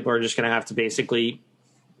 a lot of people are just going to have to basically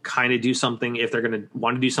kind of do something. If they're going to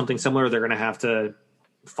want to do something similar, they're going to have to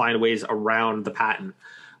find ways around the patent.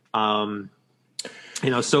 So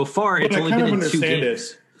far, it's only been in 2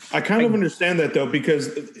 games. I kind of understand that, though, because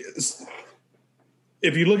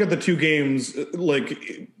if you look at the two games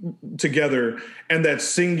like together and that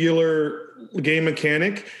singular game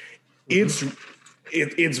mechanic, it's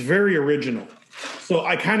very original. So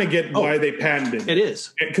I kind of get why they patented it. It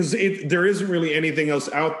is because there isn't really anything else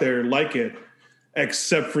out there like it,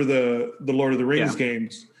 except for the Lord of the Rings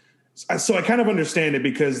games. So I kind of understand it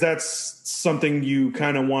because that's something you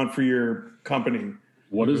kind of want for your company.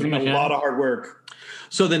 What is it? A lot of hard work.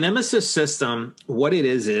 So the Nemesis system, what it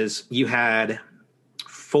is you had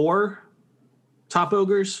 4 top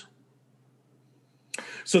ogres.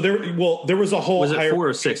 So there was a whole. Was it 4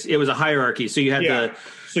 or 6? It was a hierarchy. So you had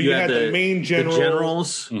you had the main general, the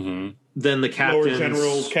generals, then the captains, lower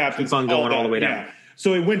generals, captains, keep on going all the way down.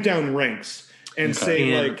 So it went down ranks, and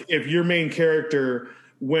like if your main character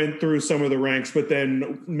went through some of the ranks, but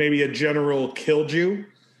then maybe a general killed you,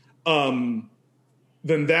 then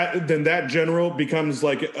that general becomes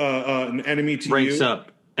like an enemy to ranks you,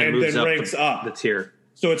 up and moves then up ranks up the tier.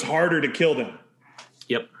 So it's harder to kill them.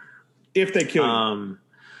 Yep. If they kill you.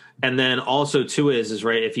 And then also too is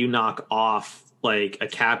right, if you knock off like a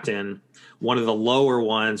captain, one of the lower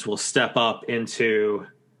ones will step up into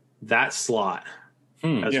that slot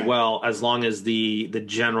as well, as long as the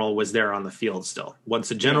general was there on the field still. Once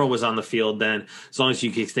the general was on the field, then as long as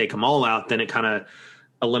you could take them all out, then it kind of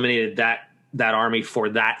eliminated that army for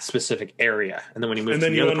that specific area. And then when you move to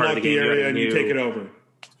the other part of the game, area and you take it over.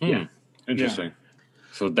 Yeah. Interesting. Yeah.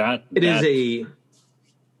 So that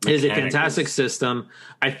is a fantastic system.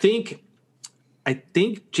 I think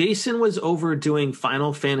Jason was overdoing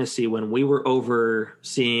Final Fantasy when we were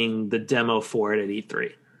overseeing the demo for it at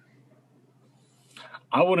E3.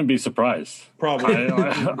 I wouldn't be surprised. Probably.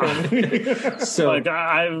 So like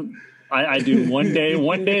I do one day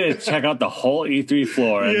to check out the whole E3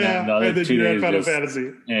 floor, and then the other 2 days Final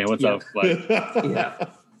Fantasy. Hey, what's up? Like,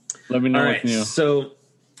 let me know what's new.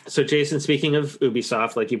 So Jason, speaking of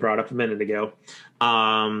Ubisoft, like you brought up a minute ago,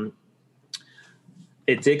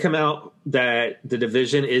 it did come out that the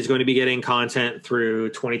Division is going to be getting content through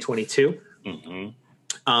 2022.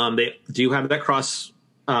 They do have that cross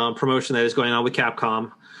promotion that is going on with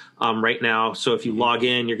Capcom right now. So if you log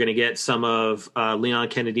in, you're going to get some of Leon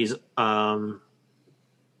Kennedy's outfit.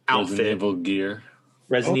 Resident Evil gear.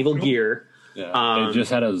 Resident Evil gear. Yeah, they just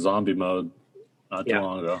had a zombie mode not too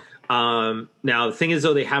long ago. Now, the thing is,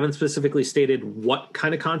 though, they haven't specifically stated what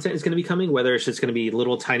kind of content is going to be coming, whether it's just going to be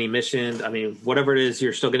little tiny missions. I mean, whatever it is,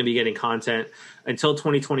 you're still going to be getting content until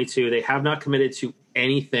 2022. They have not committed to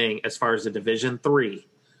anything as far as the Division 3.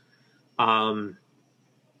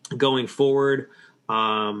 Going forward,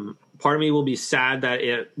 part of me will be sad that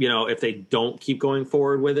if they don't keep going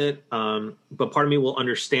forward with it. But part of me will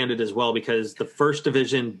understand it as well, because the first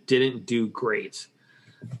Division didn't do great.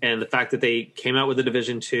 And the fact that they came out with the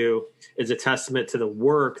Division 2 is a testament to the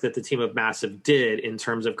work that the team of Massive did in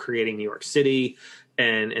terms of creating New York City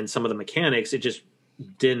and some of the mechanics. It just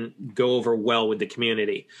didn't go over well with the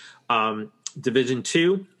community. Division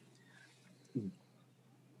 2,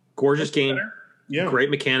 gorgeous game,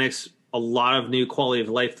 great mechanics, a lot of new quality of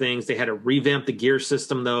life things. They had to revamp the gear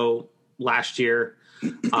system, though, last year.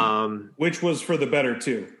 Which was for the better,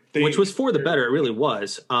 too. Which was for the better. It really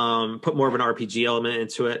was. Put more of an RPG element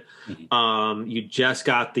into it. You just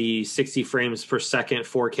got the 60 frames per second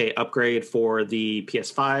 4K upgrade for the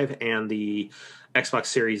PS5 and the Xbox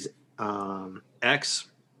Series X.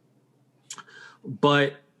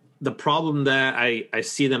 But the problem that I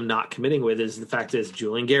see them not committing with is the fact is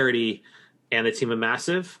Julian Garrity and the team of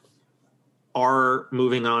Massive are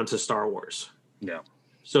moving on to Star Wars. Yeah.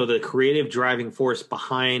 So the creative driving force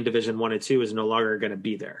behind Division 1 and 2 is no longer going to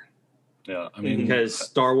be there. Yeah, I mean, because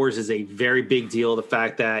Star Wars is a very big deal. The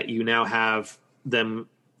fact that you now have them,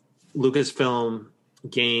 Lucasfilm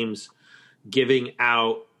Games, giving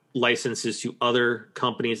out licenses to other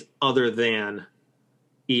companies other than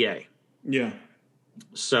EA. Yeah.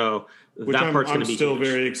 So that part's going to be still huge.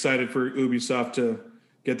 Very excited for Ubisoft to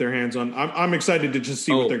get their hands on. I'm excited to just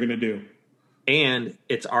see what they're going to do. And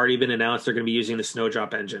it's already been announced they're going to be using the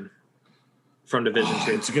Snowdrop engine from Division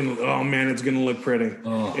 2. It's going to look pretty.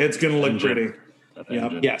 It's going to look pretty.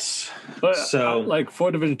 Yep. Yes. But like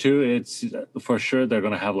for Division 2, it's for sure they're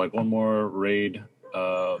going to have like one more raid.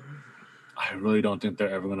 I really don't think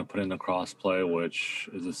they're ever going to put in the crossplay, which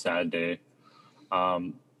is a sad day.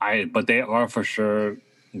 But they are for sure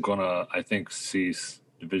going to, I think, cease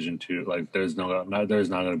Division 2. Like there's not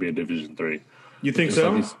going to be a Division 3. You think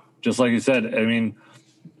so? Just like you said, I mean,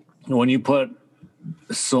 when you put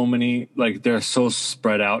so many, like they're so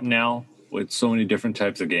spread out now with so many different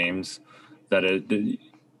types of games that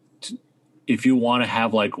if you want to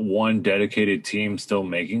have like one dedicated team still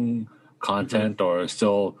making content or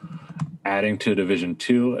still adding to Division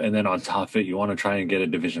 2, and then on top of it, you want to try and get a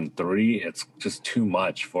Division 3. It's just too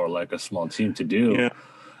much for like a small team to do. Yeah.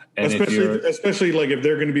 And especially like if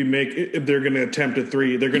they're going to if they're going to attempt a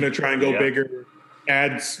 3, they're going to try and go bigger,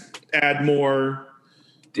 add more.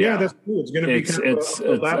 Yeah, that's cool. It's going to be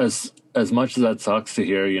it's as much as that sucks to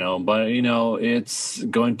hear, but it's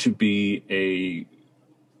going to be a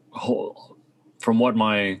whole. From what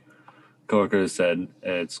my coworkers said,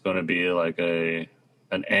 it's going to be like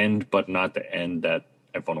an end, but not the end that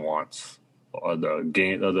everyone wants or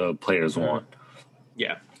the players want.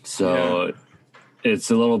 Yeah. So it's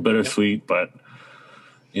a little bittersweet, but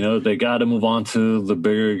they got to move on to the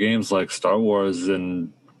bigger games like Star Wars,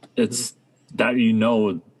 and it's that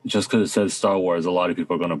just because it says Star Wars, a lot of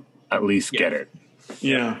people are going to at least get it.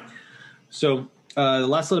 Yeah. So the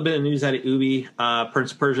last little bit of news out of Ubi,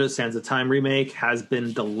 Prince of Persia: Sands of Time remake has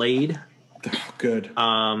been delayed. Good.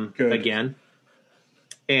 Again.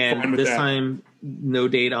 And this time, no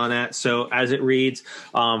date on that. So as it reads,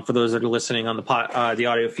 for those that are listening on the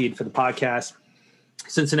audio feed for the podcast,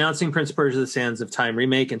 since announcing Prince of Persia: The Sands of Time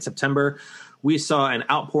remake in September, we saw an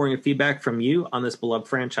outpouring of feedback from you on this beloved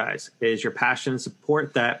franchise. It is your passion and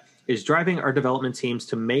support that is driving our development teams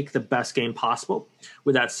to make the best game possible.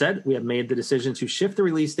 With that said, we have made the decision to shift the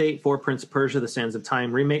release date for Prince of Persia: The Sands of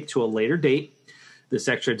Time remake to a later date. This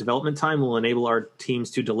extra development time will enable our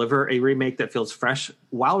teams to deliver a remake that feels fresh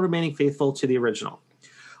while remaining faithful to the original.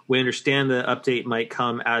 We understand the update might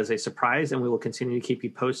come as a surprise, and we will continue to keep you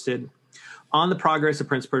posted on the progress of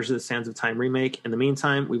Prince of Persia: The Sands of Time remake. In the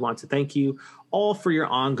meantime, we want to thank you all for your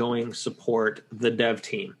ongoing support, the dev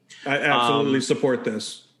team. I absolutely support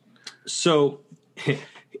this. So,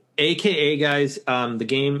 AKA, guys, the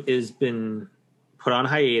game has been put on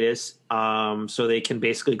hiatus so they can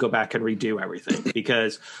basically go back and redo everything,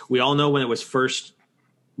 because we all know when it was first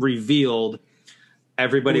revealed,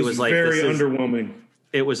 everybody was like, very underwhelming.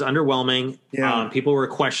 It was underwhelming. Yeah. People were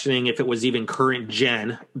questioning if it was even current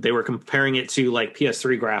gen. They were comparing it to like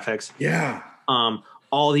PS3 graphics. Yeah.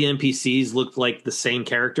 All the NPCs looked like the same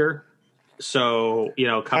character. So,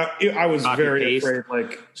 I was very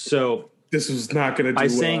afraid, so this was not going to do by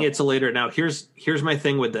saying it's a later. Now, here's my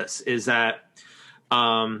thing with this is that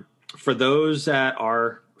for those that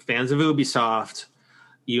are fans of Ubisoft,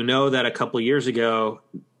 that a couple years ago,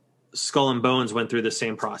 Skull and Bones went through the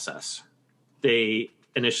same process. They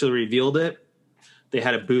initially revealed it. They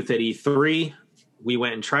had a booth at E3. We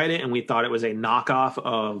went and tried it, and we thought it was a knockoff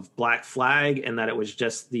of Black Flag, and that it was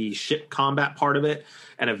just the ship combat part of it,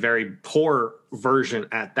 and a very poor version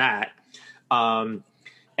at that. And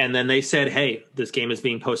then they said, hey, this game is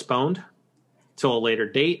being postponed till a later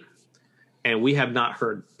date, and we have not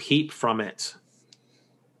heard peep from it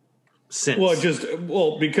since.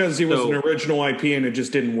 Because it was an original IP and it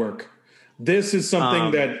just didn't work. This is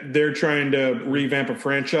something that they're trying to revamp a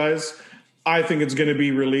franchise. I think it's going to be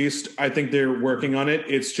released. I think they're working on it.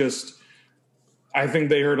 It's just, I think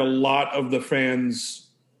they heard a lot of the fans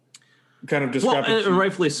kind of discrepancy. Well, and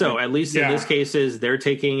rightfully so. At least in this case, they're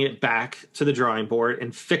taking it back to the drawing board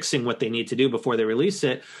and fixing what they need to do before they release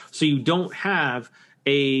it, so you don't have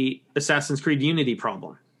a Assassin's Creed Unity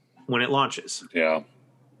problem when it launches. Yeah.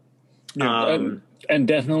 And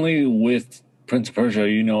definitely with Prince of Persia,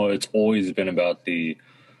 it's always been about the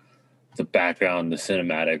background, the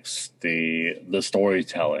cinematics, the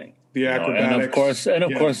storytelling, the acrobatics, and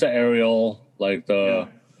of course the aerial, like the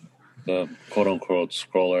quote unquote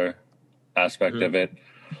scroller aspect of it.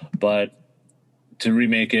 But to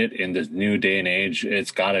remake it in this new day and age,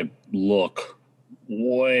 it's got to look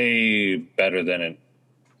way better than it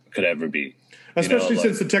could ever be. Especially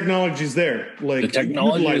since the technology's there. Like, the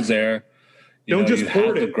technology is there. Don't just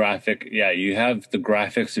port it. The graphic, you have the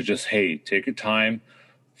graphics to just, hey, take your time.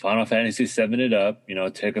 Final Fantasy 7 it up.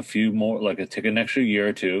 Take a few more, take an extra year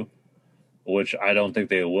or two, which I don't think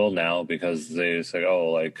they will now, because they say,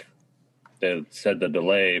 they said the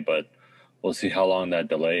delay, but we'll see how long that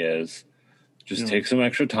delay is. Just take some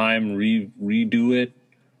extra time, redo it,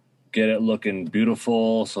 get it looking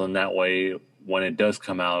beautiful, so in that way, when it does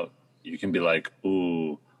come out, you can be like,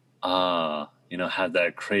 ooh, have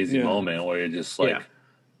that crazy moment where you're just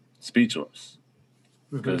speechless.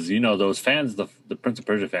 Because those fans, the Prince of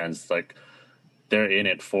Persia fans, they're in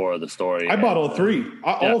it for the story. I bought all three.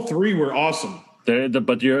 All three were awesome.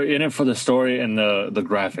 But you're in it for the story and the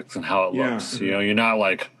graphics and how it looks. You're not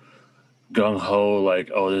gung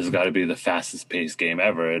ho this has got to be the fastest paced game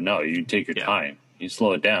ever. No, you take your time. You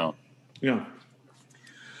slow it down. Yeah.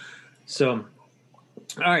 So,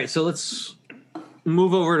 all right. So let's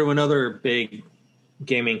move over to another big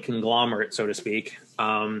gaming conglomerate, so to speak,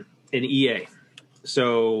 in EA.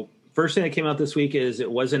 So first thing that came out this week is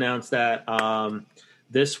it was announced that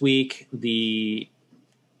this week the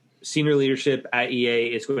senior leadership at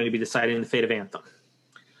EA is going to be deciding the fate of Anthem.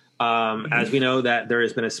 As we know, that there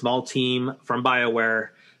has been a small team from BioWare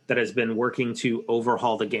that has been working to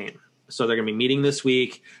overhaul the game. So they're going to be meeting this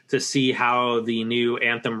week to see how the new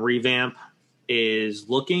Anthem revamp is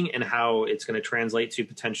looking and how it's going to translate to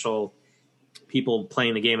potential people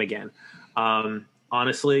playing the game again.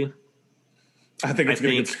 Honestly, I think it's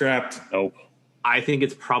going to get scrapped. Nope. I think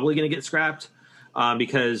it's probably going to get scrapped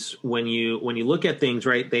because when you look at things,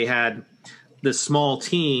 right, they had this small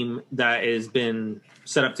team that has been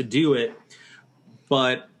set up to do it,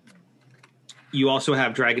 but you also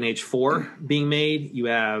have Dragon Age 4 being made. You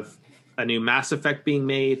have a new Mass Effect being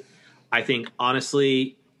made. I think,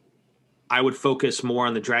 honestly, I would focus more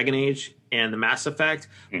on the Dragon Age and the Mass Effect.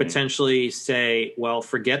 Potentially say, well,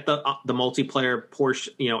 forget the multiplayer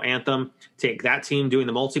portion, Anthem. Take that team doing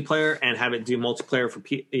the multiplayer and have it do multiplayer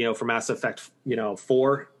for Mass Effect,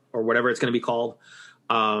 4 or whatever it's going to be called.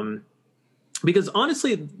 Because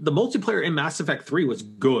honestly, the multiplayer in Mass Effect 3 was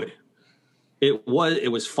good. It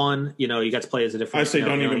was fun. You got to play as a different. I say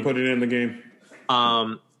don't even put it in the game.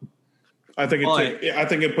 I think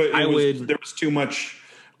there was too much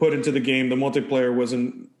put into the game. The multiplayer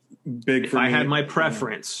wasn't big for me. If I had my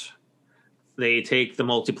preference, they take the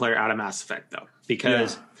multiplayer out of Mass Effect though,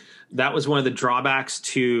 because that was one of the drawbacks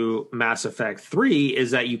to Mass Effect 3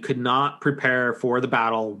 is that you could not prepare for the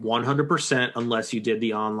battle 100% unless you did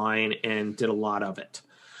the online and did a lot of it.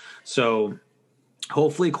 So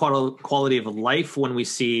hopefully quality of life when we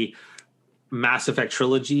see Mass Effect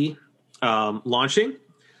Trilogy launching,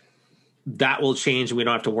 that will change and we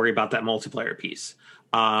don't have to worry about that multiplayer piece.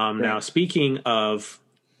 Now, speaking of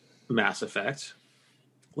Mass Effect,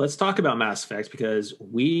 let's talk about Mass Effect because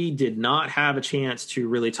we did not have a chance to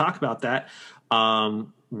really talk about that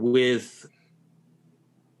with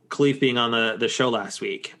Khalif being on the show last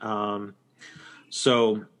week.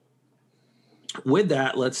 So with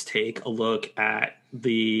that, let's take a look at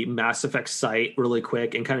the Mass Effect site really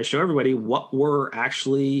quick and kind of show everybody what we're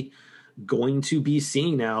actually going to be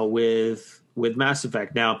seeing now with Mass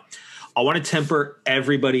Effect. Now, I want to temper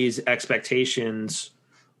everybody's expectations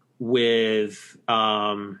with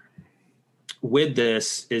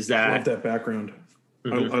this is that I love that background. I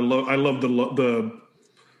love the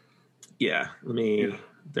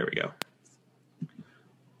there we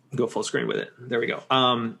go full screen with it. There we go.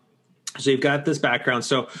 So you've got this background.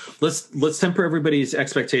 So let's temper everybody's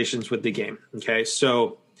expectations with the game. Okay.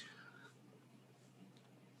 So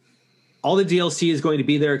all the DLC is going to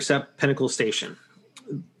be there except Pinnacle Station.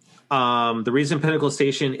 The reason Pinnacle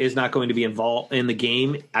Station is not going to be involved in the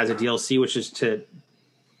game as a DLC, which is to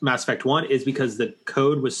Mass Effect 1, is because the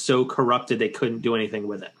code was so corrupted they couldn't do anything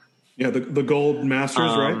with it. Yeah, the Gold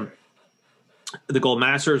Masters, right? The Gold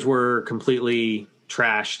Masters were completely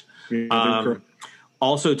trashed.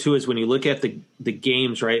 Also, too, is when you look at the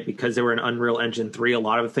games, right, because they were in Unreal Engine 3, a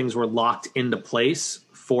lot of things were locked into place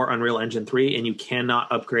for Unreal Engine 3, and you cannot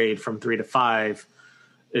upgrade from 3 to 5.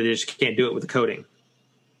 They just can't do it with the coding.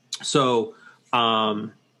 So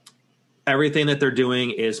everything that they're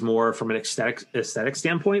doing is more from an aesthetic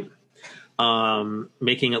standpoint,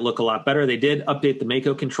 making it look a lot better. They did update the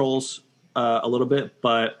Mako controls a little bit,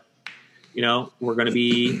 but, we're going to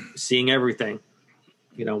be seeing everything,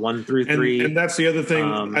 1 through 3. And that's the other thing.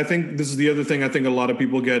 I think this is the other thing I think a lot of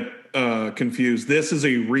people get confused. This is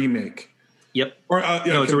a remake. Yep. Or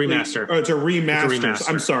no, it's a remaster. Or it's a remaster.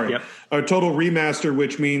 I'm sorry. Yep. A total remaster,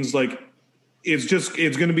 which means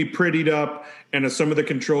it's going to be prettied up, and some of the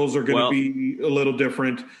controls are going to be a little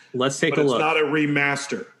different. Let's take a look. It's not a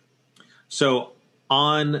remaster. So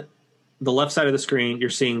on the left side of the screen, you're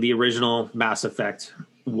seeing the original Mass Effect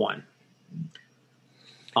 1.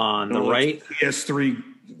 On the right, PS3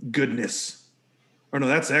 goodness. Or no,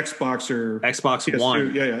 that's Xbox or Xbox PS2.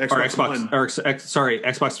 One. Yeah, Xbox One.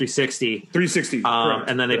 Xbox 360. 360.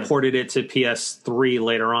 And then they ported it to PS3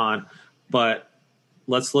 later on. But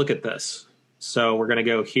let's look at this. So we're going to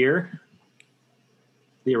go here,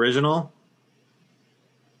 the original,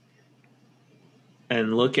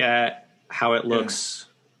 and look at how it looks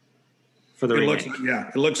for the remake.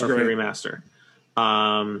 It looks great. For the remaster.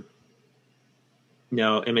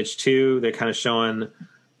 Image 2, they're kind of showing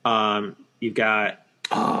you've got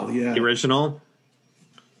the original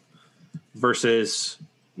versus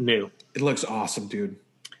new. It looks awesome, dude.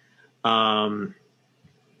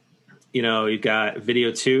 You've got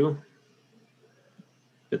video 2.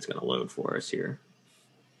 It's going to load for us here.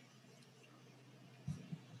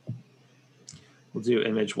 We'll do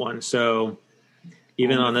image 1. So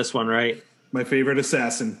even on this one, right? My favorite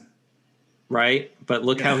assassin. right? But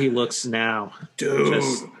look how he looks now. Dude,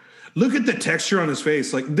 look at the texture on his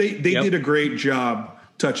face. Like they did a great job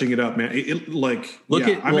touching it up, man. I'm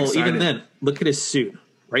excited. Even then, look at his suit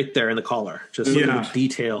right there in the collar. Just look at the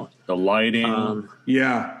detail, the lighting. I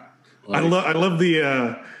love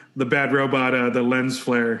the Bad Robot, the lens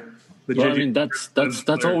flare.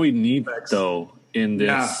 That's all we need though in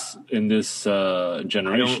this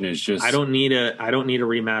generation. I don't need a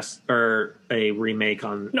remaster or a remake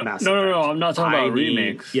on Mass Effect. No. I'm not talking about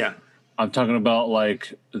remakes. Yeah. I'm talking about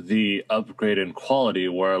like the upgrade in quality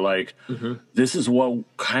where like this is what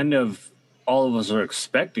kind of all of us are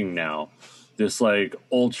expecting now. This like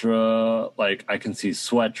ultra, like I can see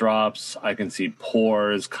sweat drops, I can see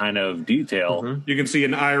pores kind of detail. You can see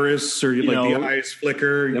an iris or the eyes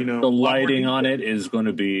flicker. The lighting on it is going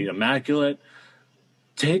to be immaculate.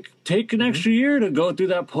 Take an extra year to go through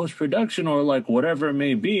that post-production or like whatever it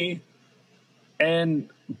may be and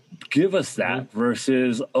give us that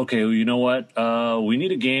versus, okay, well, you know what? We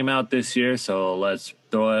need a game out this year, so let's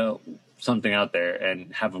throw something out there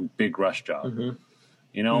and have a big rush job.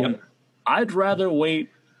 I'd rather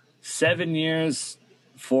wait 7 years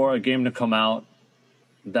for a game to come out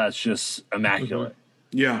that's just immaculate.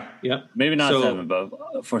 Yeah. Maybe not 7,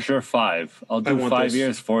 but for sure 5. I'll do 5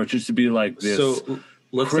 years for it just to be like this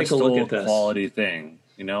let's take a look at this quality thing.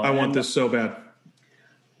 I want this so bad.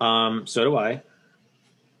 So do I.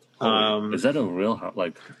 Is that a real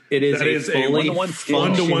like? It is a fully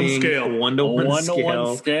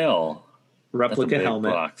 1-to-1 scale replica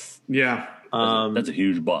helmet. Box. Yeah. That's a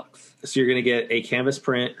huge box. So you're going to get a canvas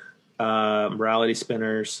print, morality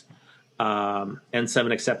spinners,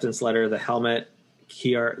 N7 acceptance letter, the helmet,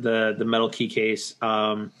 the metal key case.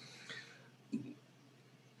 But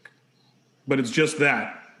it's just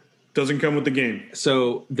that. Doesn't come with the game.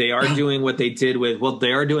 So they are doing what they did with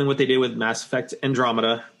Mass Effect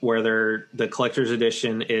Andromeda, where the collector's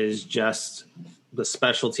edition is just the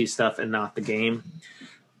specialty stuff and not the game.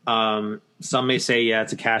 Some may say,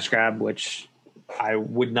 it's a cash grab, which I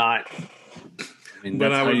would not. I mean,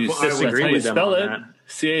 that's how you disagree with them on that.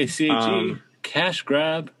 CACHE, cash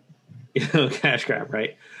grab. Cash grab,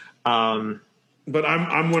 right? But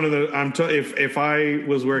I'm one of the. If I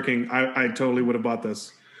was working, I totally would have bought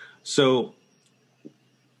this. So,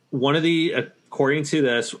 according to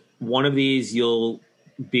this, one of these you'll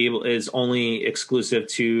be able is only exclusive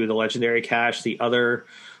to the Legendary Cache. The other,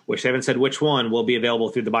 which they haven't said which one, will be available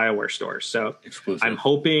through the BioWare stores. So, exclusive. I'm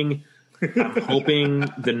hoping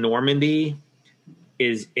the Normandy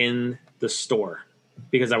is in the store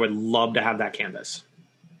because I would love to have that canvas.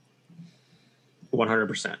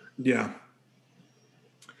 100%. Yeah.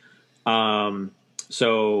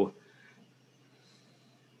 So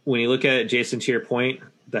when you look at it, Jason, to your point,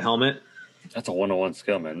 the helmet. That's a 1-to-1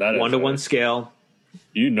 scale, man. That 1-to-1 scale.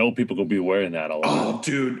 People could be wearing that a lot. Oh,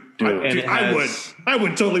 dude. I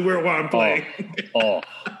would totally wear it while I'm playing.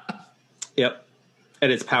 Yep.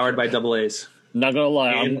 And it's powered by AA's. Not gonna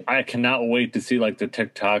lie, I cannot wait to see like the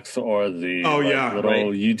TikToks or the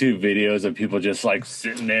little YouTube videos of people just like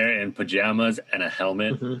sitting there in pajamas and a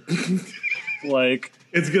helmet. Like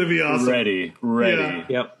it's gonna be awesome. Ready. Yeah.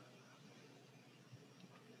 Yep.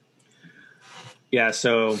 Yeah,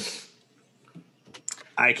 so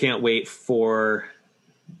I can't wait for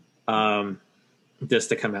this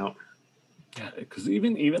to come out. Yeah, because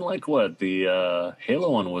even like what the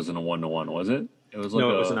Halo one wasn't a 1-to-1, was it? It was like it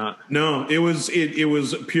was not. No, it was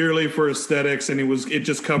purely for aesthetics, and it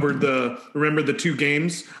just covered the 2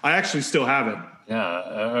 games. I actually still have it. Yeah,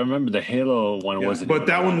 I remember the Halo one wasn't. But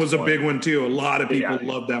that one was a big one too. A lot of people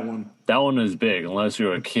loved that one. That one was big. Unless you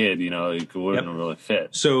were a kid, it wouldn't really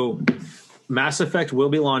fit. So, Mass Effect will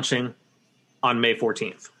be launching on May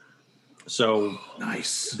 14th. So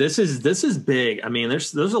nice. This is big. I mean,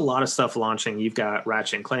 there's a lot of stuff launching. You've got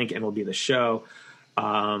Ratchet and Clank, MLB The Show.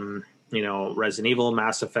 Resident Evil,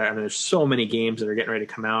 Mass Effect. I mean, there's so many games that are getting ready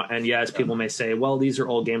to come out. And yes, people may say, well, these are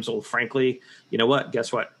old games. Well, frankly, you know what?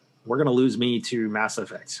 Guess what? We're going to lose me to Mass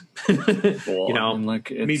Effect.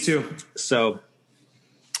 Me too. So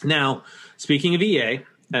now, speaking of EA,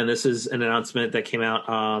 and this is an announcement that came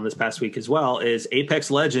out this past week as well, is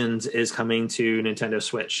Apex Legends is coming to Nintendo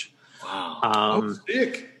Switch. Wow.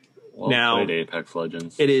 Sick. Well now, played, Apex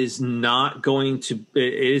Legends. It is going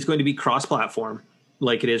to be cross-platform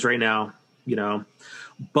like it is right now,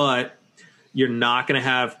 but you're not going to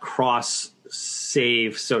have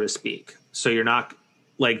cross-save, so to speak. So you're not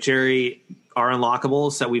like Jerry, our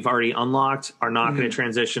unlockables that we've already unlocked are not going to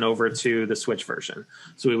transition over to the Switch version.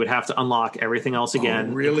 So we would have to unlock everything else again,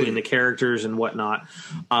 including the characters and whatnot.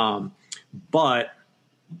 But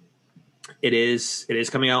it is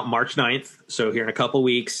coming out March 9th. So here in a couple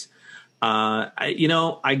weeks,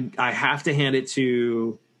 I have to hand it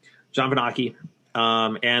to John Vanaki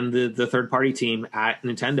and the third party team at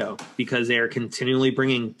Nintendo, because they are continually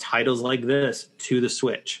bringing titles like this to the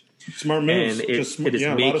Switch. Smart moves. And it is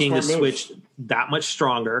making the Switch that much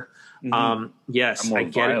stronger. Yes, I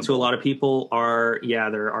get viable. It. To a lot of people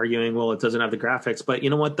they're arguing, well, it doesn't have the graphics, but you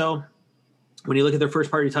know what though? When you look at their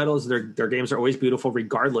first party titles, their games are always beautiful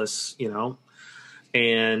regardless,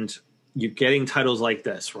 and you're getting titles like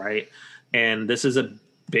this, right? And this is a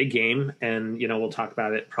big game, and we'll talk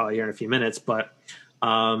about it probably here in a few minutes, but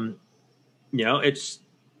it's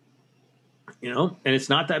and it's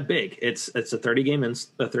not that big. It's a 30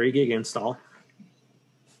 gig install.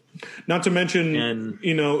 Not to mention,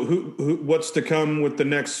 what's to come with the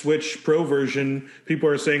next Switch Pro version. People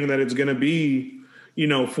are saying that it's going to be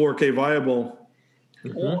 4K viable.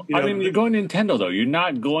 Well, you're going Nintendo though. You're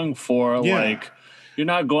not going for you're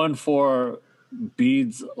not going for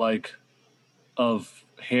beads like of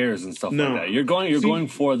hairs and stuff like that. You're going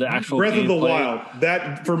for the actual Breath of the Wild.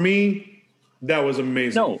 That for me, that was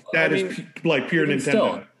amazing. No, that is pure Nintendo.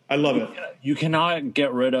 Still, I love it. You cannot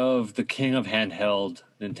get rid of the king of handheld,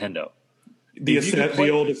 Nintendo. The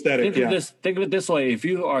old aesthetic. Think of it this way: if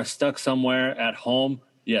you are stuck somewhere at home,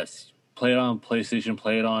 yes. Play it on PlayStation,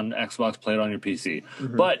 play it on Xbox, play it on your PC.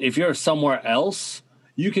 But if you're somewhere else,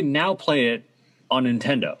 you can now play it on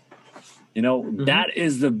Nintendo. That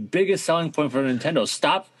is the biggest selling point for Nintendo.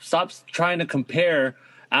 Stop trying to compare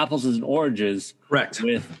apples and oranges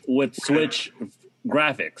with Switch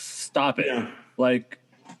graphics. Stop it. Yeah. Like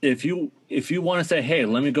if you want to say, hey,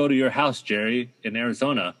 let me go to your house, Jerry, in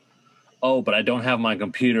Arizona. Oh, but I don't have my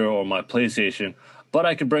computer or my PlayStation, but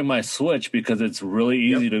I can bring my Switch because it's really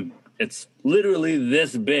easy to. It's literally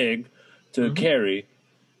this big to carry,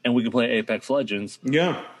 and we can play Apex Legends.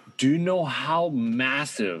 Yeah. Do you know how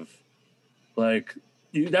massive?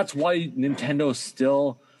 That's why Nintendo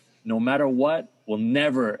still, no matter what, will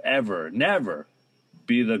never, ever, never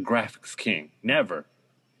be the graphics king. Never.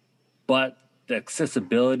 But the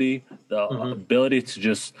accessibility, the ability to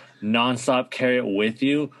just nonstop carry it with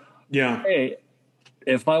you. Yeah. Hey,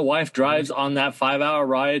 if my wife drives on that 5-hour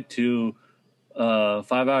ride to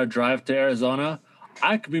 5-hour drive to Arizona,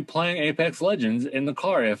 I could be playing Apex Legends in the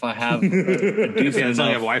car if I have a decent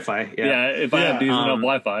enough Wi-Fi. If I have decent enough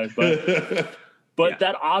Wi-Fi. But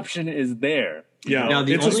that option is there. Yeah, now,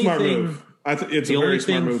 it's a smart move. It's the only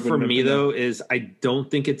thing for me though is I don't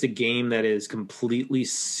think it's a game that is completely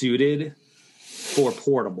suited for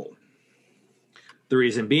portable. The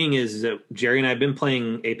reason being is that Jerry and I have been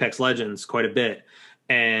playing Apex Legends quite a bit.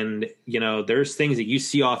 And, there's things that you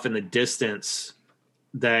see off in the distance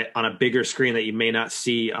that on a bigger screen that you may not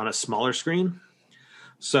see on a smaller screen.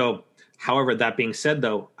 So, however, that being said,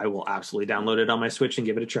 though, I will absolutely download it on my Switch and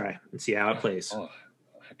give it a try and see how it plays. Oh,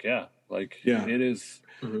 heck yeah. It is.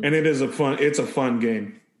 And it is it's a fun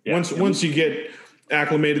game. Yeah. Once you get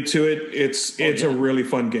acclimated to it, it's a really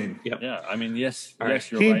fun game. Yep. Yeah. Yes, you're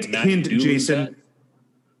right. Hint, Jason.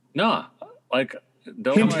 No,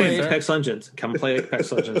 don't play Apex Legends. Come play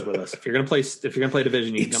Apex Legends with us. If you're gonna play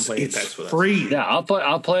Division, you can come play Apex with us. Free. Yeah,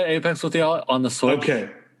 I'll play Apex with you on the Switch. Okay.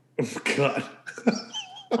 Oh God.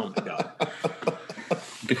 Oh my God.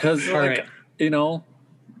 Because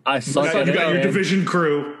I suck at you got your Division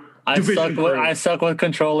crew. I suck with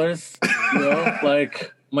controllers.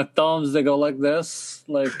 My thumbs, they go like this.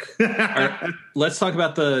 Right, let's talk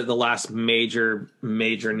about the last major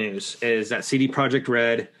news is that CD Projekt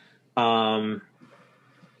Red.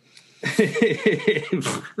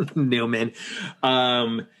 Newman.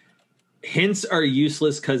 Hints are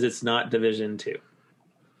useless because it's not Division 2.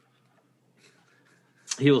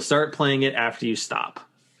 He will start playing it after you stop.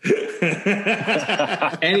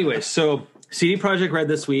 Anyway, so CD Projekt Red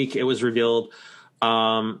this week, it was revealed,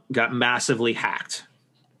 got massively hacked.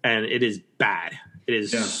 And it is bad. It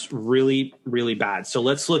is really, really bad. So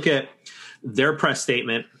let's look at their press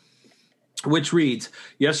statement, which reads,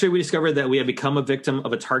 yesterday we discovered that we have become a victim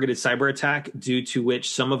of a targeted cyber attack due to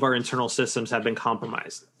which some of our internal systems have been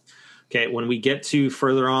compromised. Okay, when we get to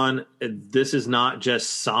further on, this is not just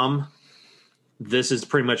some. This is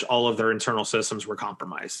pretty much all of their internal systems were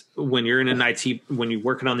compromised. When you're in an IT, when you're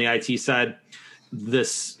working on the IT side,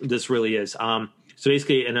 this really is. So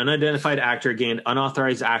basically, an unidentified actor gained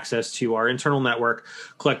unauthorized access to our internal network,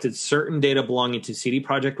 collected certain data belonging to CD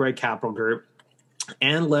Projekt Red Capital Group,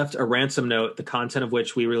 and left a ransom note, the content of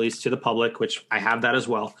which we released to the public, which I have that as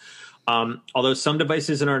well. Although some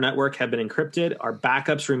devices in our network have been encrypted, our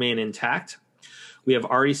backups remain intact. We have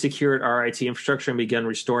already secured our IT infrastructure and begun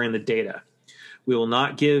restoring the data. We will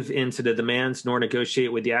not give in to the demands nor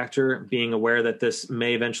negotiate with the actor, being aware that this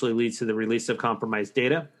may eventually lead to the release of compromised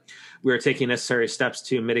data. We are taking necessary steps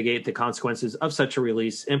to mitigate the consequences of such a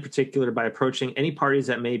release, in particular by approaching any parties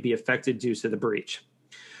that may be affected due to the breach.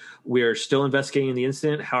 We are still investigating the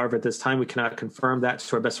incident. However, at this time, we cannot confirm that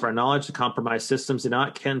to our best of our knowledge. The compromised systems do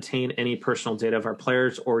not contain any personal data of our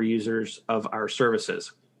players or users of our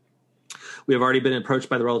services. We have already been approached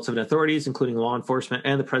by the relevant authorities, including law enforcement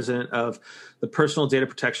and the president of the Personal Data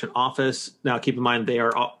Protection Office. Now, keep in mind, they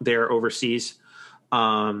are overseas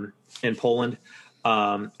in Poland,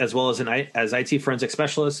 as well as IT forensic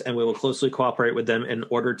specialists, and we will closely cooperate with them in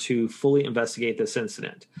order to fully investigate this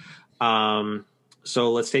incident.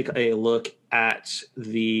 So let's take a look at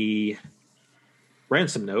the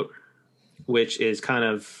ransom note, which is kind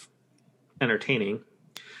of entertaining.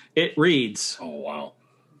 It reads, "Oh wow,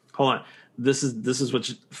 hold on. This is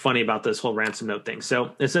what's funny about this whole ransom note thing."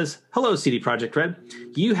 So it says, "Hello, CD Projekt Red.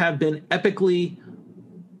 You have been epically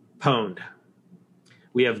pwned.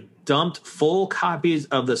 We have dumped full copies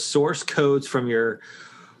of the source codes from your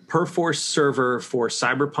Perforce server for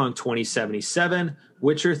Cyberpunk 2077,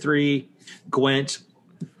 Witcher 3, Gwent,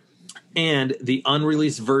 and the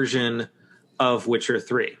unreleased version of Witcher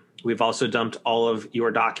 3. We've also dumped all of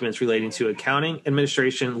your documents relating to accounting,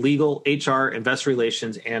 administration, legal, HR, investor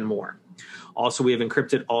relations, and more. Also, we have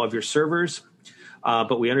encrypted all of your servers,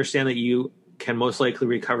 but we understand that you can most likely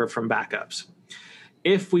recover from backups.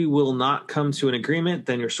 If we will not come to an agreement,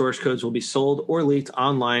 then your source codes will be sold or leaked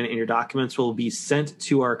online, and your documents will be sent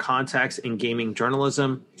to our contacts in gaming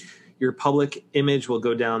journalism. Your public image will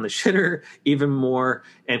go down the shitter even more,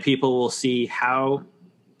 and people will see how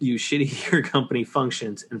you shitty your company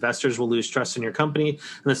functions. Investors will lose trust in your company, and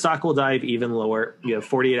the stock will dive even lower. You have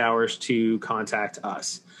 48 hours to contact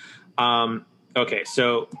us." Okay,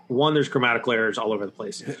 so one, there's grammatical errors all over the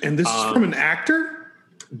place. And this is from an actor?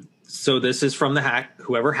 So this is from the hack.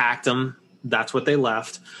 Whoever hacked them, that's what they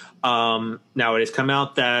left. Now it has come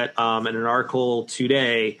out that in an article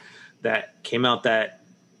today that came out that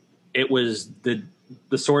it was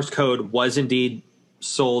the source code was indeed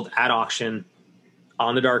sold at auction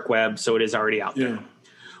on the dark web, so it is already out there. Yeah.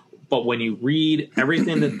 But when you read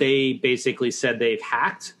everything that they basically said they've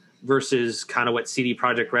hacked versus kind of what CD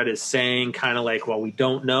Projekt Red is saying, kind of like, well, we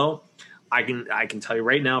don't know. I can tell you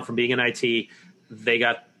right now from being in IT, they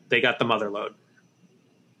got the mother load.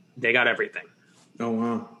 They got everything. Oh,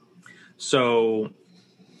 wow. So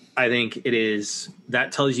I think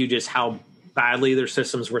that tells you just how badly their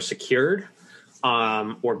systems were secured.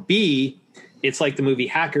 Or B, it's like the movie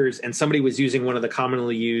Hackers, and somebody was using one of the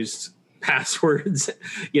commonly used passwords,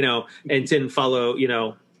 and didn't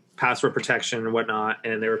follow, password protection and whatnot,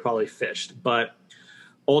 and they were probably phished. But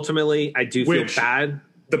ultimately, I do feel bad.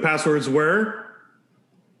 The passwords were?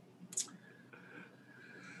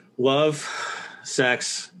 Love,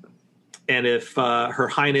 sex, and if Her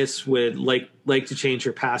Highness would like to change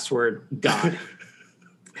her password, God.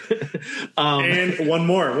 And one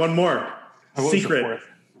more.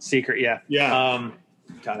 Secret, yeah. Yeah.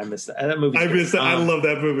 God, I missed that. That movie. I missed that. I love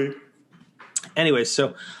that movie. Anyway,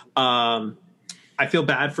 so I feel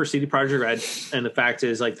bad for CD Projekt Red, and the fact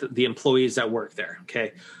is, like, the employees that work there.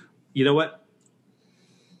 Okay, you know what?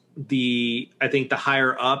 I think the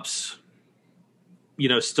higher ups,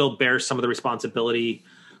 still bear some of the responsibility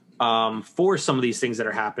for some of these things that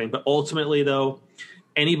are happening. But ultimately, though,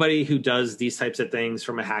 anybody who does these types of things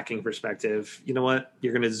from a hacking perspective, you know what?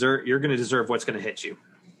 You're going to deserve what's going to hit you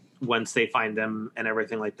once they find them and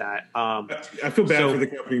everything like that. I feel bad for the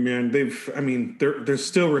company, man. They're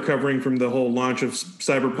still recovering from the whole launch of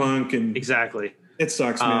Cyberpunk, and exactly, it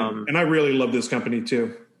sucks, man. And I really love this company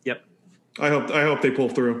too. Yep. I hope they pull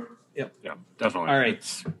through. Yep. Yeah, definitely. All right.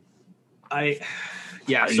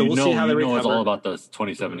 So we'll see how they recover. It's all about the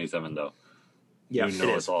 2077, though. Yeah,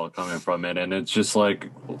 it's all coming from it, and it's just like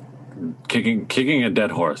kicking a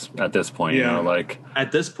dead horse at this point. Yeah.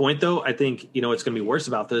 At this point, though, I think what's going to be worse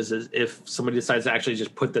about this is if somebody decides to actually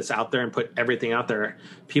just put this out there and put everything out there,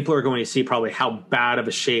 people are going to see probably how bad of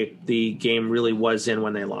a shape the game really was in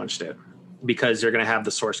when they launched it, because they're going to have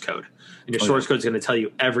the source code, and your source code is going to tell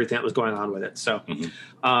you everything that was going on with it. So,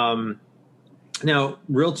 now,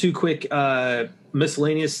 real two quick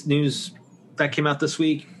miscellaneous news that came out this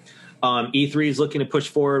week. E3 is looking to push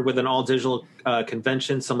forward with an all-digital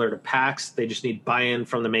convention similar to PAX. They just need buy-in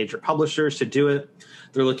from the major publishers to do it.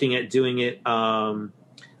 They're looking at doing it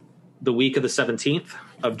the week of the 17th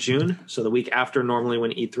of June, so the week after normally when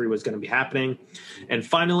E3 was going to be happening. And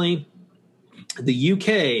finally, the UK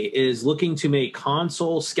is looking to make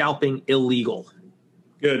console scalping illegal.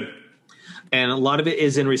 Good. And a lot of it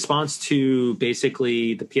is in response to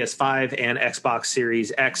basically the PS5 and Xbox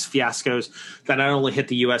Series X fiascos that not only hit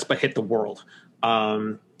the US, but hit the world.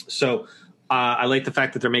 So I like the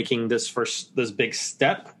fact that they're making this big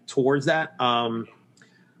step towards that.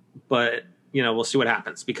 But we'll see what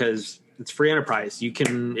happens because it's free enterprise. You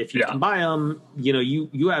can, if you can buy them,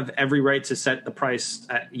 you have every right to set the price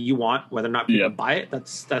you want, whether or not people buy it.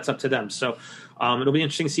 That's up to them. So it'll be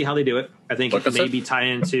interesting to see how they do it. I think it maybe tie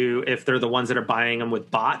into if they're the ones that are buying them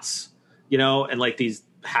with bots, and like these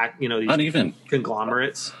these not even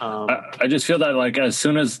conglomerates. I just feel that like as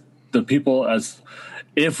soon as the people,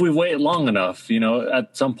 if we wait long enough,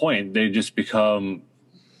 at some point they just become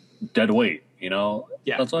dead weight.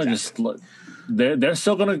 That's why exactly. They're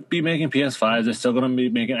still going to be making PS5s. They're still going to be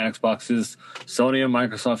making Xboxes. Sony and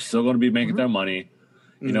Microsoft still going to be making their money.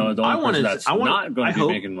 The only person that's not going to be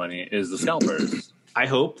making money is the scalpers. I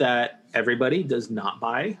hope that everybody does not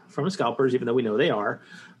buy from the scalpers, even though we know they are,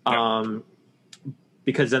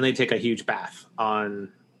 because then they take a huge bath on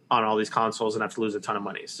all these consoles and have to lose a ton of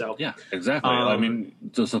money. So yeah, exactly. I mean,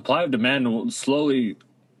 the supply of demand will slowly,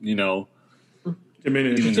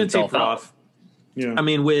 diminish itself off. Yeah. I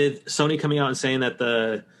mean, with Sony coming out and saying that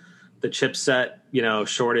the chipset,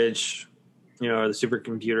 shortage, or the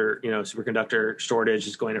superconductor shortage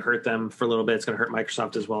is going to hurt them for a little bit. It's going to hurt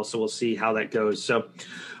Microsoft as well. So we'll see how that goes. So,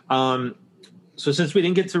 so since we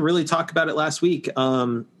didn't get to really talk about it last week,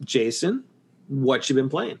 Jason, what you been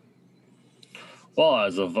playing? Well,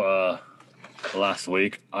 as of last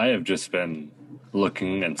week, I have just been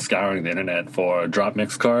looking and scouring the internet for drop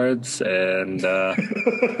mix cards and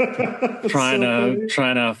trying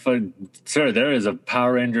to sir, there is a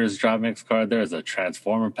Power Rangers drop mix card, there is a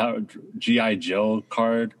Transformer G.I. Joe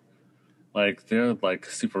card, like they're like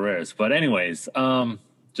super rares. But anyways,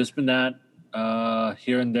 just been that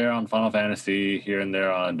here and there on Final Fantasy, here and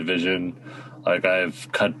there on Division. Like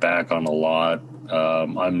I've cut back on a lot.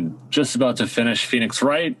 I'm just about to finish Phoenix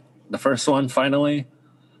Wright, the first one finally.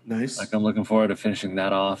 Nice. Like I'm looking forward to finishing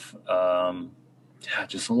that off.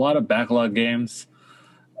 Just a lot of backlog games.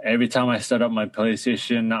 Every time I start up my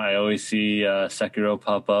PlayStation, I always see Sekiro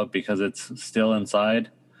pop up because it's still inside.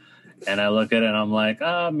 And I look at it and I'm like,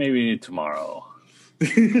 maybe tomorrow.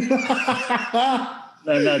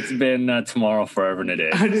 And that's been tomorrow forever and a day.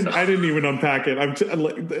 I didn't even unpack it.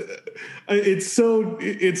 It's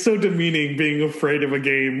so demeaning being afraid of a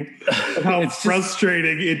game. How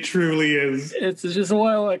frustrating it truly is. It's just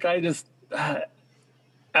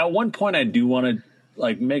at one point I do want to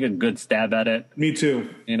like make a good stab at it. Me too.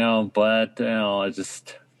 But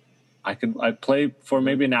I play for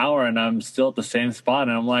maybe an hour and I'm still at the same spot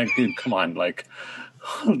and I'm like, dude, come on, like.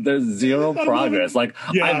 There's zero progress. Like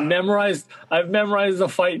I've memorized the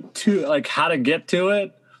fight to like how to get to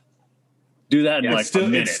it. Do that in a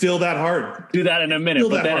minute. It's still that hard. Do that in a minute.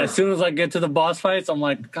 But then as soon as I get to the boss fights, I'm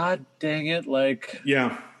like, God dang it! Like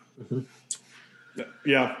yeah.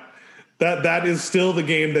 That is still the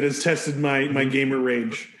game that has tested my gamer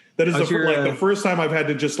rage. That is the first time I've had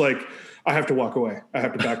to just like I have to walk away. I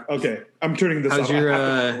have to back. Okay, I'm turning this off.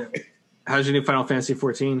 How's your new Final Fantasy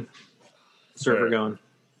 14? Server going?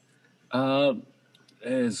 I'm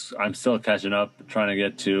still catching up, trying to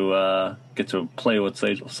get to play with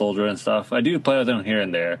Soldier and stuff. I do play with him here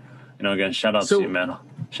and there. Again, shout out to you, man.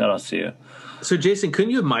 Shout out to you. So, Jason,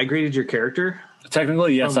 couldn't you have migrated your character?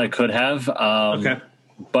 Technically, yes, I could have. Okay,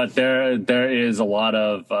 but there is a lot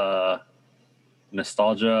of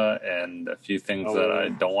nostalgia and a few things that I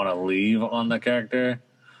don't want to leave on the character.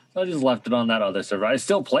 So I just left it on that other server. I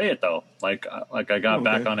still play it though. Like I got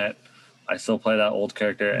back on it. I still play that old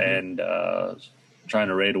character and trying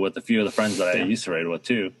to raid with a few of the friends that I used to raid with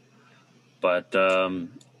too. But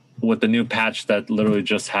with the new patch that literally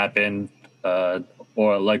just happened, I'm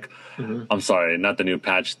sorry, not the new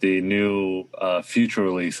patch, the new future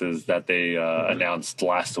releases that they announced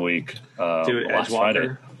last week, last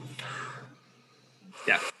Friday.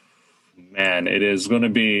 Yeah. Man, it is going to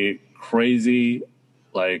be crazy.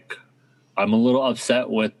 Like, I'm a little upset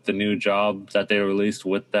with the new job that they released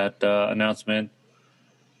with that announcement.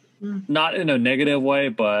 Not in a negative way,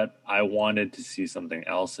 but I wanted to see something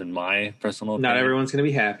else in my personal opinion. Not everyone's going to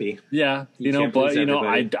be happy. Yeah,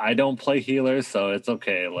 I don't play healers, so it's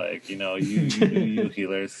okay. Like, you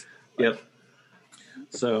healers. Yep.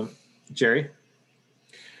 So, Jerry?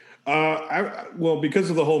 Because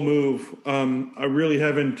of the whole move, I really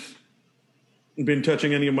haven't been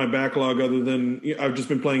touching any of my backlog other than I've just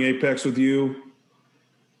been playing Apex with you.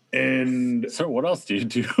 And so what else do you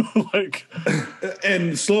do?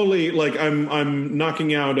 And slowly, like I'm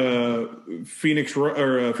knocking out Phoenix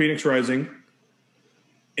Rising,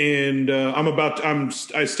 and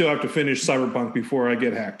I still have to finish Cyberpunk before I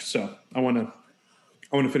get hacked. So I want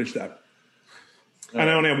to finish that, and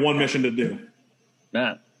I only have one mission to do.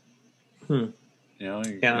 Matt, You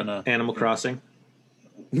know, Animal Crossing.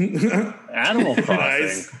 Animal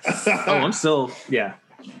Crossing. I'm still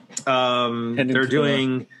they're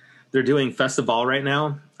doing Festival right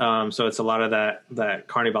now. So it's a lot of that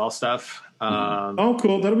Carnival stuff.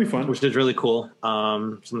 Cool. That'll be fun. Which is really cool.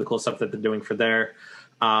 Some of the cool stuff that they're doing for there.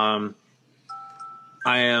 I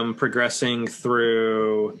am progressing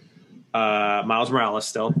through Miles Morales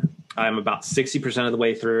still. I'm about 60% of the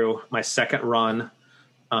way through my second run.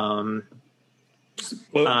 Close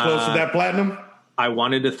to that platinum? I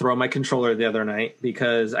wanted to throw my controller the other night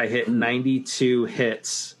because I hit 92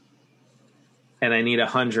 hits and I need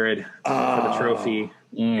 100 for the trophy.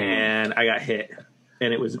 And I got hit.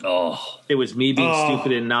 And it was me being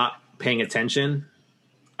stupid and not paying attention.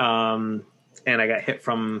 And I got hit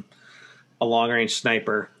from a long range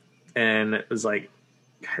sniper. And it was like,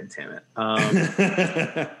 God damn it.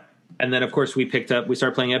 And then, of course, we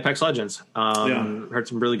started playing Apex Legends. Heard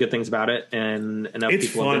some really good things about it, and enough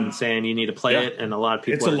people have been saying you need to play it, and a lot of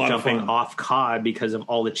people are jumping off COD because of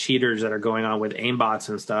all the cheaters that are going on with aimbots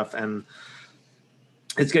and stuff, and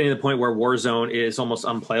it's getting to the point where Warzone is almost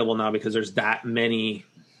unplayable now because there's that many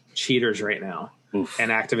cheaters right now. Oof. And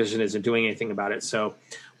Activision isn't doing anything about it. So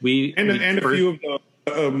a few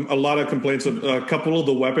of a lot of complaints of a couple of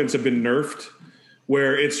the weapons have been nerfed,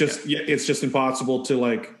 where it's just impossible to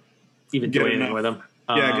like even do anything with them.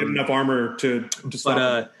 Get enough armor to stop.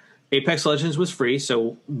 But Apex Legends was free,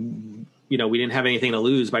 so we didn't have anything to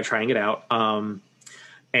lose by trying it out.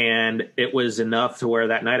 And it was enough to where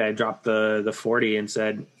that night I dropped the 40 and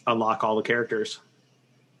said unlock all the characters.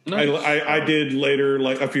 Nice. I did later,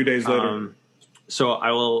 like a few days later. So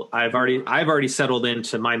I've already settled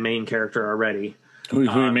into my main character already. Who you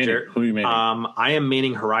maining? I am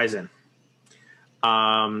maining Horizon.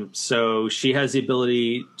 So she has the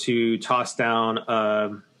ability to toss down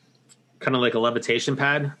kind of like a levitation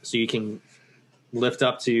pad, so you can lift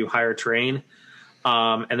up to higher terrain.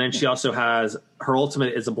 And then she also has her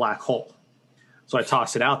ultimate is a black hole. So I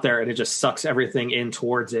toss it out there and it just sucks everything in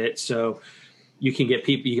towards it. So you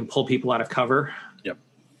can pull people out of cover. Yep.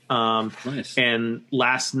 Nice. And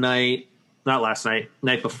night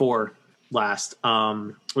before last,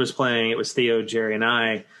 was playing, it was Theo, Jerry, and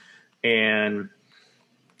I, and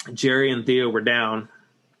Jerry and Theo were down.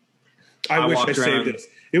 I wish I saved it.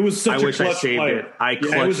 It was such a clutch play. I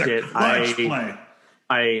clutched it.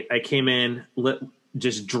 I came in,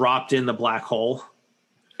 just dropped in the black hole,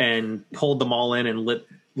 and pulled them all in and lit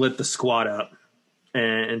the squad up,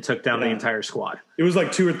 and took down the entire squad. It was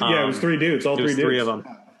like two or three. It was three dudes. All three dudes. Three of them.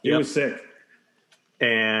 It was sick,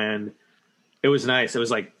 and it was nice. It was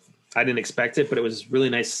like I didn't expect it, but it was really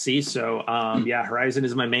nice to see. So, Horizon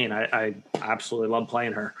is my main. I absolutely love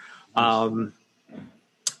playing her.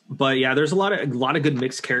 But yeah, there's a lot of good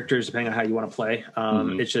mixed characters depending on how you want to play.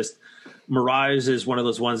 It's just Mirage is one of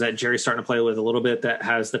those ones that Jerry's starting to play with a little bit that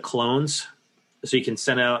has the clones. So you can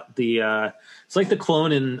send out it's like the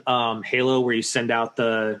clone in Halo where you send out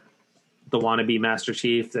the wannabe Master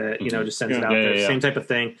Chief that, just sends it out there. Same type of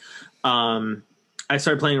thing. I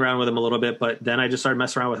started playing around with him a little bit, but then I just started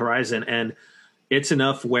messing around with Horizon, and it's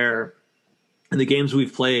enough where in the games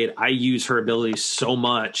we've played, I use her abilities so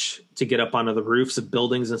much to get up onto the roofs of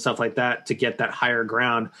buildings and stuff like that to get that higher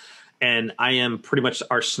ground. And I am pretty much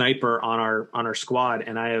our sniper on our squad,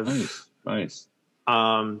 and I have nice.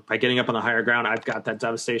 By getting up on the higher ground, I've got that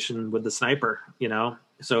devastation with the sniper,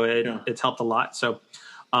 so it's helped a lot. So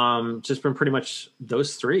just been pretty much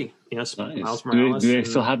those three, nice. Miles Morales. Do they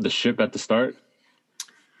still have the ship at the start?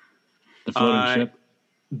 The floating ship?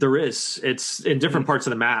 There is. It's in different parts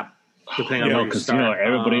of the map, depending on where you start.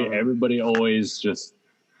 Everybody always just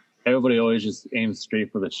aims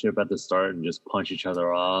straight for the ship at the start and just punch each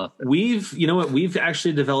other off. We've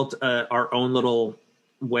actually developed our own little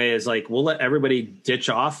way. Is like we'll let everybody ditch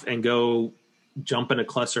off and go jump into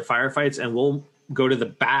cluster firefights, and we'll go to the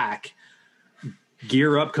back,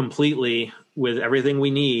 gear up completely with everything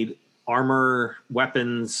we need, armor,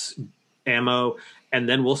 weapons, ammo, and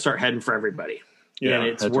then we'll start heading for everybody. Yeah, and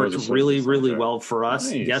it's worked really, really well for us.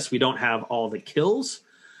 Nice. Yes, we don't have all the kills,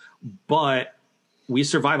 but we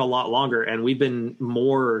survive a lot longer, and we've been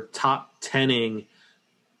more top 10ing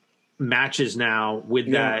matches now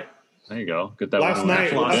with that. There you go. Get that last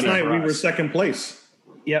night we were second place.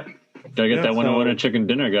 Yep. Gotta get that winner chicken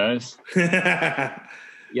dinner, guys.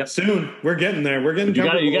 Yep. Soon. We're getting there. We're getting.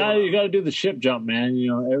 You gotta do the ship jump, man.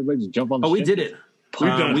 Everybody just jump on the ship. We did it.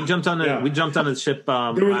 We jumped on the ship.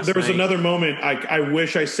 There was another moment I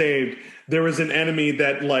wish I saved. There was an enemy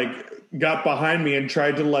that got behind me and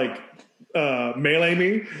tried to melee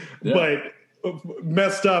me, but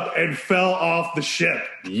messed up and fell off the ship.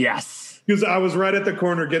 Yes. because I was right at the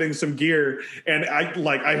corner getting some gear, and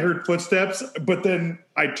I heard footsteps, but then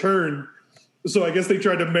I turned, so I guess they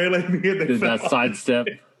tried to melee me and they did that sidestep.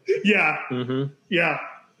 Yeah, Mm-hmm. yeah,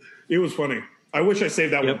 it was funny. I wish I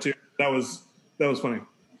saved that one too. That was funny.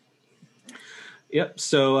 Yep.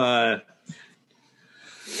 So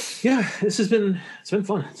it's been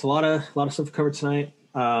fun. It's a lot of stuff covered tonight.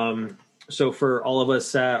 So for all of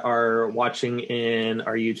us that are watching in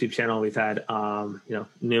our YouTube channel, we've had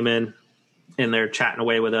Newman in there chatting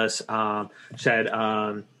away with us.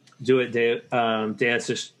 Do It Dance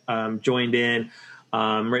just joined in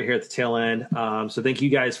right here at the tail end. So thank you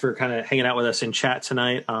guys for kind of hanging out with us in chat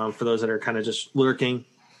tonight. For those that are kind of just lurking,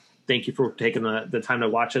 thank you for taking the time to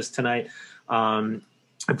watch us tonight.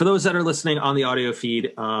 And for those that are listening on the audio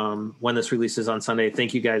feed, when this releases on Sunday,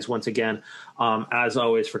 thank you guys once again, as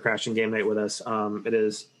always, for crashing game night with us. It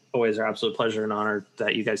is always our absolute pleasure and honor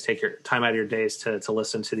that you guys take your time out of your days to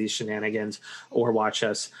listen to these shenanigans or watch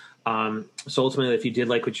us. So ultimately, if you did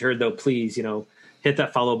like what you heard, though, please, hit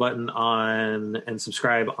that follow button and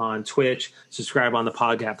subscribe on Twitch, subscribe on the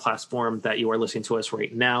podcast platform that you are listening to us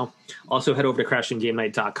right now. Also head over to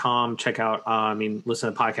crashinggamenight.com, check out,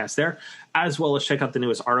 listen to the podcast there, as well as check out the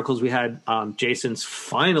newest articles we had. Jason's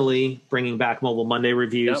finally bringing back Mobile Monday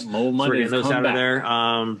reviews. Yep, Mobile Monday, so those out of there.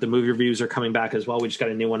 The movie reviews are coming back as well. We just got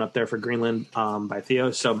a new one up there for Greenland by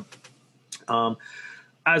Theo. So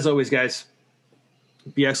as always, guys,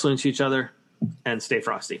 be excellent to each other and stay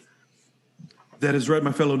frosty. That is right,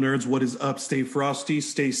 my fellow nerds. What is up? Stay frosty,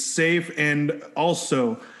 stay safe, and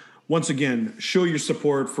also, once again, show your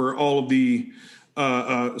support for all of the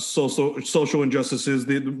social injustices,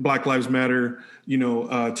 the Black Lives Matter,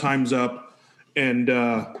 Time's Up, and,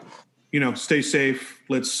 stay safe.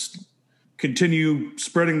 Let's continue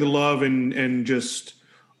spreading the love and just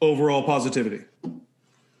overall positivity.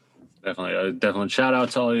 Definitely. Shout out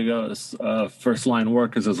to all you guys, first line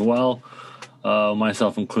workers as well,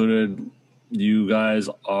 myself included. You guys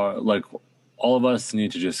are, like, all of us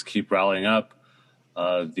need to just keep rallying up.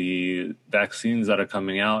 The vaccines that are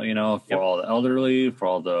coming out, for all the elderly, for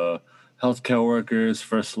all the healthcare workers,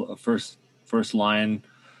 first line,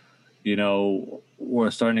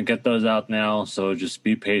 we're starting to get those out now. So just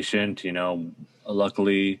be patient.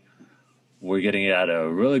 Luckily, we're getting it at a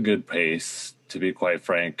really good pace, to be quite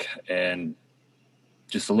frank. And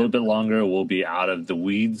just a little bit longer, we'll be out of the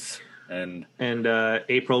weeds. And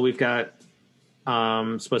April, we've got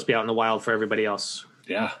supposed to be out in the wild for everybody else.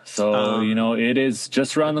 Yeah. So, it is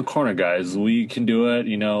just around the corner, guys. We can do it.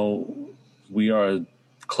 We are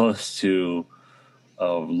close to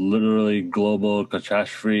literally global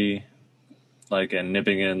catastrophe, and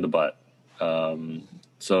nipping it in the butt.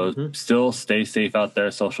 Still stay safe out there,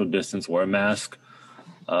 social distance, wear a mask,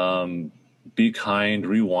 be kind,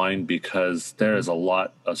 rewind, because there is a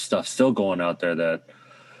lot of stuff still going out there that,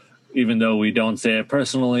 even though we don't say it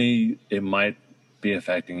personally, it might be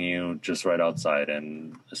affecting you just right outside.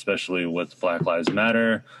 And especially with Black Lives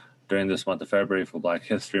Matter during this month of February for Black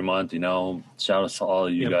History Month, shout out to all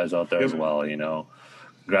of you guys out there as well.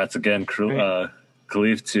 Congrats again,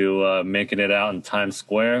 Khalif, to making it out in Times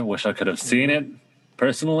Square. Wish I could have seen it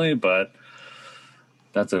personally, but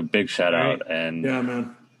that's a big shout out. And yeah,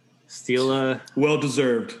 man, well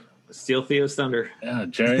deserved. Steal Theo's thunder. Yeah,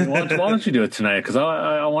 Jerry, why don't you do it tonight? Because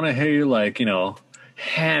I want to hear you,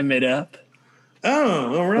 ham it up.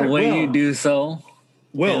 Oh, all right. The way you do so.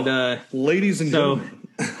 Well, and, ladies and gentlemen,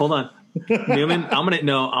 hold on, Newman. I'm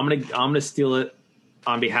gonna steal it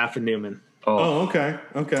on behalf of Newman. Oh, okay.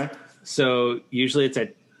 So usually it's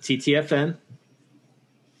at TTFN,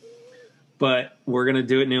 but we're gonna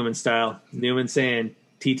do it Newman style. Newman saying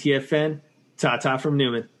TTFN, ta-ta from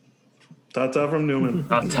Newman. Ta-ta from Newman.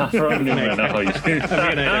 Ta-ta from Newman. Have a good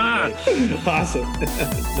night, everybody. Awesome.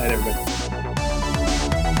 Night, everybody.